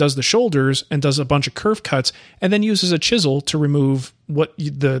 right? So he does the shoulders and does a bunch of kerf cuts and then uses a chisel to remove what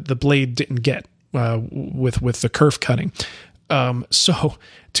the blade didn't get with the kerf cutting. So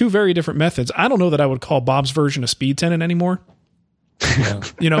two very different methods. I don't know that I would call Bob's version a speed tenon anymore.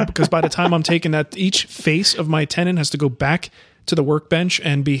 Because by the time I'm taking that, each face of my tenon has to go back to the workbench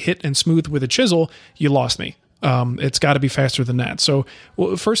and be hit and smoothed with a chisel. You lost me. It's got to be faster than that. So,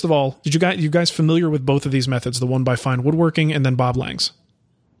 first of all, you guys familiar with both of these methods? The one by Fine Woodworking and then Bob Lang's.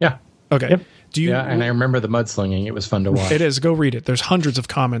 Yeah. Okay. Yep. And I remember the mudslinging. It was fun to watch. It is. Go read it. There's hundreds of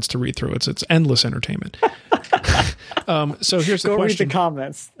comments to read through. It's endless entertainment. So here's the Go question. read the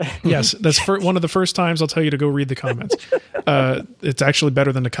comments. Yes, that's one of the first times I'll tell you to go read the comments. It's actually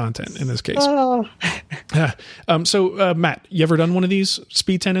better than the content in this case. Oh. So Matt, you ever done one of these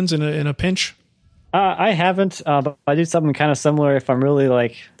speed tendons in a pinch? I haven't, but I do something kind of similar if I'm really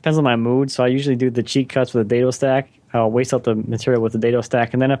depends on my mood. So I usually do the cheat cuts with a dado stack. I'll waste out the material with the dado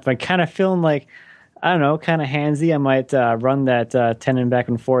stack. And then if I'm kind of feeling kind of handsy, I might run that tendon back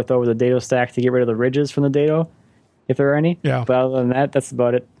and forth over the dado stack to get rid of the ridges from the dado, if there are any. Yeah. But other than that, that's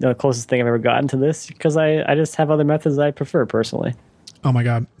about it. The closest thing I've ever gotten to this, because I just have other methods I prefer personally. Oh my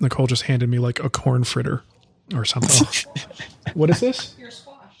God. Nicole just handed me like a corn fritter or something. What is this?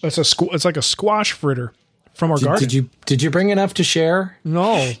 It's like a squash fritter from our garden. Did you bring enough to share?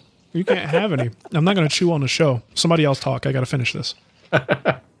 No, you can't have any. I'm not going to chew on the show. Somebody else talk. I got to finish this.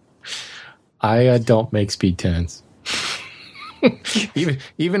 I don't make speed tendons.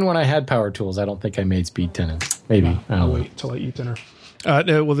 even when I had power tools, I don't think I made speed tendons. Maybe. No, I'll wait till I eat dinner.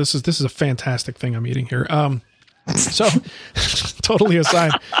 Well, this is a fantastic thing I'm eating here. So totally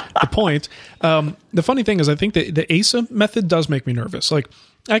aside the point. The funny thing is, I think that the ASA method does make me nervous. Like,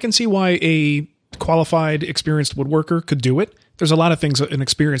 I can see why a qualified, experienced woodworker could do it. There's a lot of things that an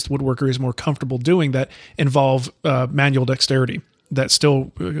experienced woodworker is more comfortable doing that involve manual dexterity that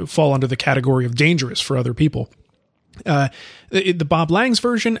still fall under the category of dangerous for other people. The Bob Lang's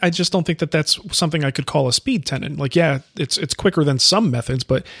version, I just don't think that that's something I could call a speed tendon. Like, yeah, it's quicker than some methods,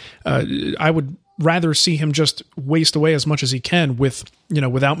 but I would rather see him just waste away as much as he can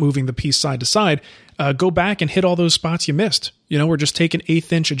without moving the piece side to side. Go back and hit all those spots you missed. Or just take an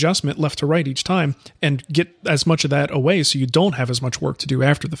 1/8 inch adjustment left to right each time and get as much of that away so you don't have as much work to do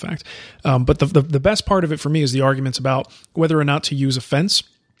after the fact. But the best part of it for me is the arguments about whether or not to use a fence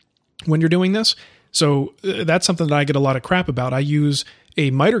when you're doing this. So that's something that I get a lot of crap about. I use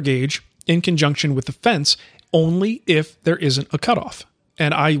a miter gauge in conjunction with the fence only if there isn't a cutoff.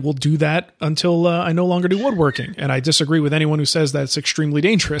 And I will do that until I no longer do woodworking. And I disagree with anyone who says that it's extremely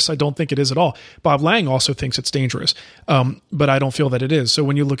dangerous. I don't think it is at all. Bob Lang also thinks it's dangerous, but I don't feel that it is. So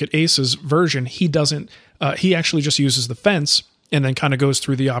when you look at Ace's version, he doesn't. He actually just uses the fence and then kind of goes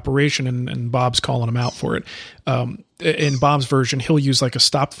through the operation, and Bob's calling him out for it. In Bob's version, he'll use like a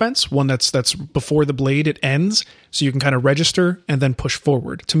stop fence, one that's before the blade, it ends, so you can kind of register and then push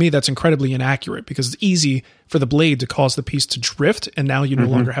forward. To me, that's incredibly inaccurate because it's easy for the blade to cause the piece to drift, and now you no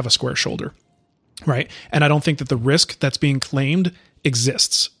longer have a square shoulder, right? And I don't think that the risk that's being claimed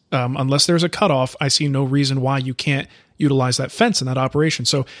exists. Unless there's a cutoff, I see no reason why you can't utilize that fence in that operation.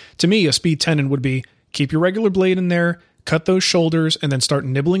 So to me, a speed tendon would be keep your regular blade in there, cut those shoulders, and then start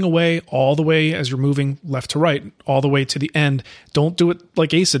nibbling away all the way as you're moving left to right, all the way to the end. Don't do it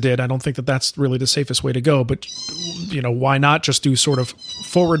like Asa did. I don't think that that's really the safest way to go, but why not just do sort of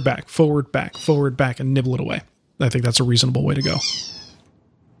forward, back, and nibble it away? I think that's a reasonable way to go.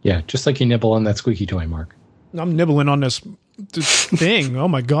 Yeah, just like you nibble on that squeaky toy, Mark. I'm nibbling on this thing. Oh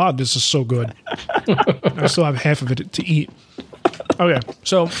my God, this is so good. I still have half of it to eat. Okay,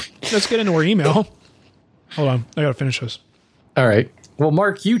 so let's get into our email. Hold on. I got to finish this. All right. Well,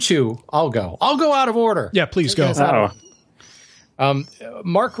 Mark, you chew. I'll go out of order. Yeah, please go.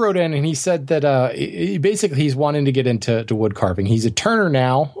 Mark wrote in and he said that he's wanting to get into wood carving. He's a turner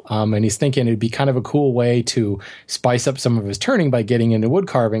now, and he's thinking it'd be kind of a cool way to spice up some of his turning by getting into wood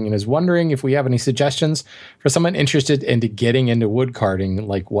carving, and is wondering if we have any suggestions for someone interested into getting into wood carving,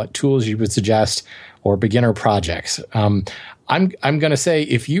 like what tools you would suggest or beginner projects. I'm going to say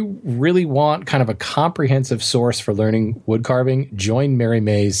if you really want kind of a comprehensive source for learning wood carving, join Mary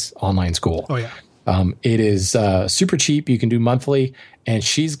May's online school. Oh, yeah. It is super cheap. You can do monthly, and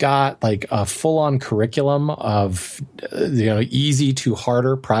she's got like a full-on curriculum of easy to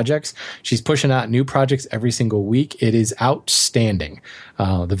harder projects. She's pushing out new projects every single week. It is outstanding.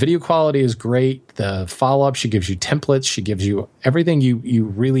 The video quality is great. The follow-up, she gives you templates. She gives you everything you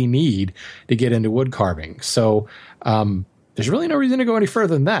really need to get into wood carving. So there's really no reason to go any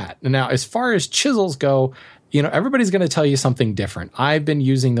further than that. Now, as far as chisels go, everybody's going to tell you something different. I've been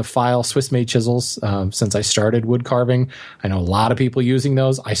using the File Swiss-made chisels since I started wood carving. I know a lot of people using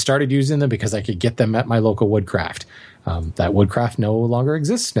those. I started using them because I could get them at my local Woodcraft. That Woodcraft no longer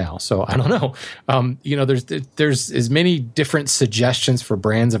exists now, so I don't know. There's as many different suggestions for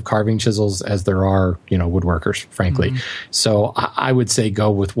brands of carving chisels as there are, woodworkers, frankly. So I would say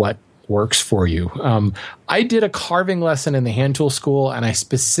go with what works for you. I did a carving lesson in the hand tool school, and I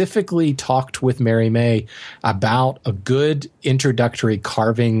specifically talked with Mary May about a good introductory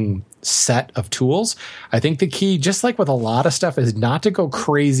carving set of tools. I think the key, just like with a lot of stuff, is not to go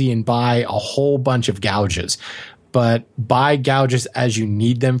crazy and buy a whole bunch of gouges. but buy gouges as you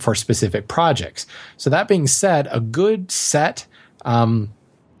need them for specific projects. So that being said, a good set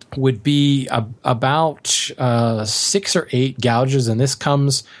would be about 6 or 8 gouges, and this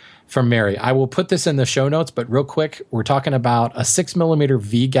comes from Mary. I will put this in the show notes, but real quick, we're talking about a 6mm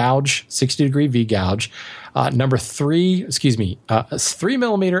V gouge, 60-degree V gouge, 3 3mm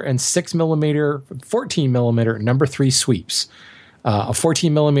and 6mm, 14mm number 3 sweeps, a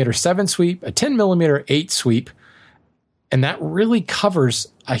 14mm 7 sweep, a 10mm 8 sweep, and that really covers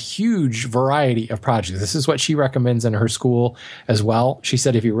a huge variety of projects. This is what she recommends in her school as well. She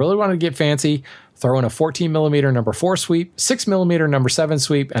said, if you really want to get fancy, throw in a 14mm number 4 sweep, 6mm number 7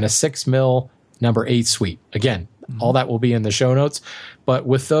 sweep, and a 6mm number 8 sweep. Again, all that will be in the show notes. But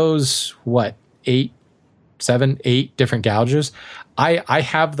with those, 8 different gouges, I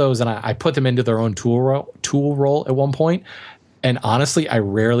have those, and I put them into their own tool roll at one point. And honestly, I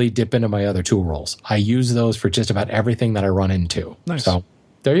rarely dip into my other tool rolls. I use those for just about everything that I run into. Nice. So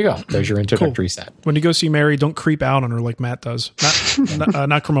there you go. There's your introductory set. When you go see Mary, don't creep out on her like Matt does.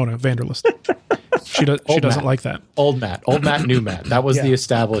 Not Cremona, Vanderlist. She doesn't like that. Old Matt, new Matt. That was the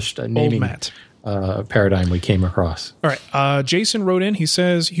established naming Matt. Paradigm we came across. All right. Jason wrote in. He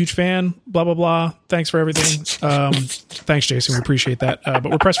says, huge fan, blah, blah, blah. Thanks for everything. Thanks, Jason. We appreciate that. But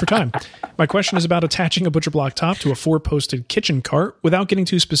we're pressed for time. My question is about attaching a butcher block top to a 4-posted kitchen cart. Without getting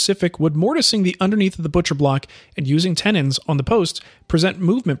too specific, would mortising the underneath of the butcher block and using tenons on the posts present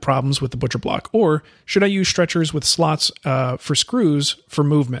movement problems with the butcher block? Or should I use stretchers with slots for screws for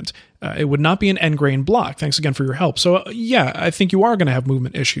movement? It would not be an end grain block. Thanks again for your help. So yeah, I think you are going to have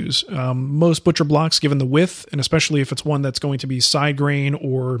movement issues. Most butcher blocks, given the width, and especially if it's one that's going to be side grain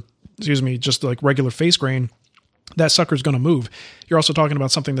or, just like regular face grain, that sucker's going to move. You're also talking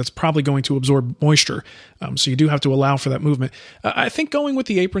about something that's probably going to absorb moisture. So you do have to allow for that movement. I think going with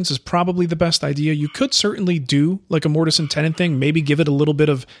the aprons is probably the best idea. You could certainly do like a mortise and tenon thing, maybe give it a little bit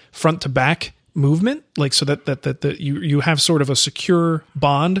of front to back movement, like so that you have sort of a secure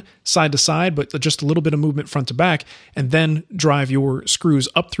bond side to side, but just a little bit of movement front to back, and then drive your screws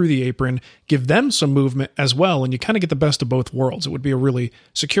up through the apron, give them some movement as well, and you kind of get the best of both worlds. It would be a really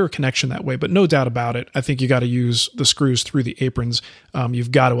secure connection that way, but no doubt about it, I think you got to use the screws through the aprons.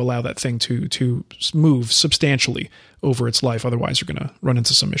 You've got to allow that thing to move substantially over its life, otherwise you're going to run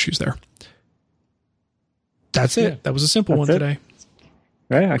into some issues there. That's it. Yeah. That was a simple one today.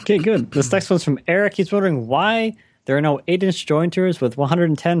 Right. Okay, good. This next one's from Eric. He's wondering why there are no 8-inch jointers with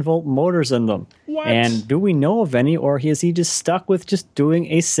 110-volt motors in them. What? And do we know of any, or is he just stuck with just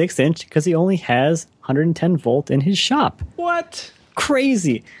doing a 6-inch because he only has 110-volt in his shop? What?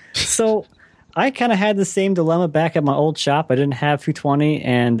 Crazy. So I kind of had the same dilemma back at my old shop. I didn't have 220,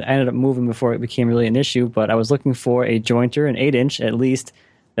 and I ended up moving before it became really an issue, but I was looking for a jointer, an 8-inch at least,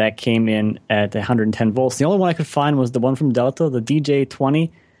 that came in at 110 volts. The only one I could find was the one from Delta, the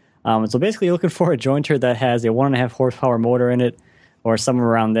DJ20. So basically you're looking for a jointer that has a 1.5 horsepower motor in it or somewhere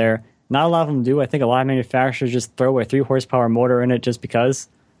around there. Not a lot of them do. I think a lot of manufacturers just throw a 3 horsepower motor in it just because.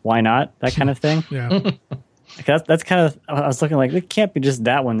 Why not? That kind of thing. Yeah. That's kind of, I was looking like, it can't be just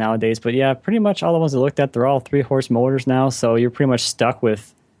that one nowadays. But yeah, pretty much all the ones I looked at, they're all 3-horse motors now. So you're pretty much stuck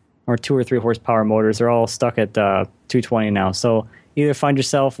with, or 2 or 3 horsepower motors. They're all stuck at 220 now. So either find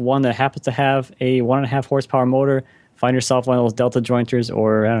yourself one that happens to have a 1.5 horsepower motor, find yourself one of those Delta jointers,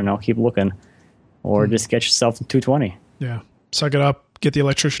 or I don't know, keep looking, or just get yourself a 220. Yeah, suck it up, get the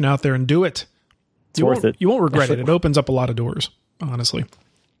electrician out there and do it. It's worth it. You won't regret it. It opens up a lot of doors, honestly.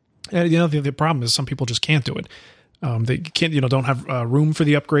 And the problem is some people just can't do it. They can't, don't have room for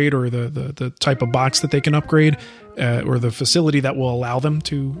the upgrade or the type of box that they can upgrade, or the facility that will allow them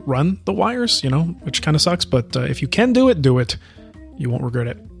to run the wires, which kind of sucks. But if you can do it, do it. You won't regret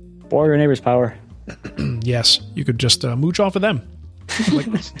it. Borrow your neighbor's power. Yes, you could just mooch off of them,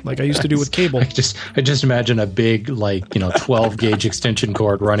 like I used to do with cable. I just imagine a big 12 gauge extension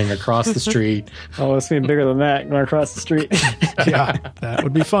cord running across the street. Oh, it's gonna be bigger than that going across the street. Yeah, that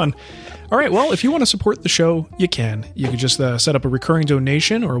would be fun. All right, well, if you want to support the show, you can. You could just set up a recurring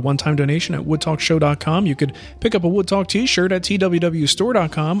donation or a one-time donation at woodtalkshow.com. You could pick up a Wood Talk t-shirt at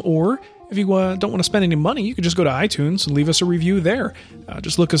twwstore.com, or if you don't want to spend any money, you could just go to iTunes and leave us a review there.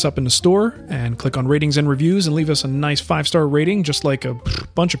 Just look us up in the store and click on ratings and reviews and leave us a nice 5-star rating, just like a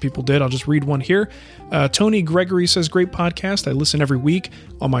bunch of people did. I'll just read one here. Tony Gregory says, great podcast. I listen every week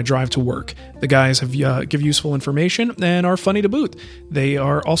on my drive to work. The guys give useful information and are funny to boot. They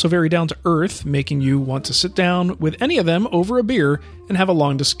are also very down to earth, making you want to sit down with any of them over a beer and have a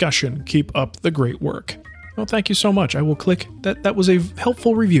long discussion. Keep up the great work. Well, thank you so much. I will click that. That was a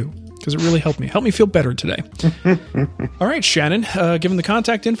helpful review, because it really helped me. Helped me feel better today. All right, Shannon, give them the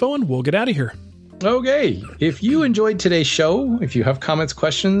contact info and we'll get out of here. Okay. If you enjoyed today's show, if you have comments,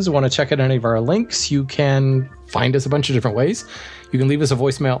 questions, want to check out any of our links, you can find us a bunch of different ways. You can leave us a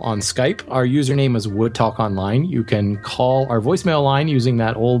voicemail on Skype. Our username is WoodTalkOnline. You can call our voicemail line using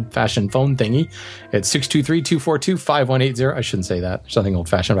that old-fashioned phone thingy. It's 623-242-5180. I shouldn't say that. There's nothing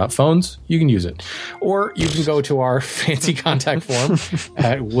old-fashioned about phones. You can use it. Or you can go to our fancy contact form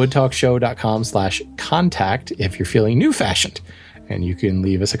at woodtalkshow.com/contact if you're feeling new-fashioned. And you can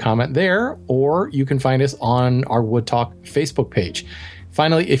leave us a comment there, or you can find us on our Wood Talk Facebook page.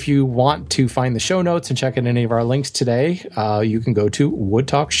 Finally, if you want to find the show notes and check out any of our links today, you can go to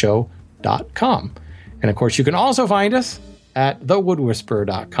woodtalkshow.com. And of course, you can also find us at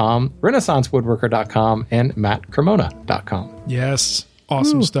thewoodwhisperer.com, renaissancewoodworker.com, and mattcremona.com. Yes.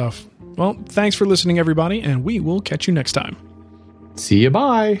 Awesome stuff. Well, thanks for listening, everybody, and we will catch you next time. See you.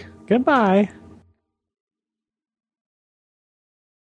 Bye. Goodbye.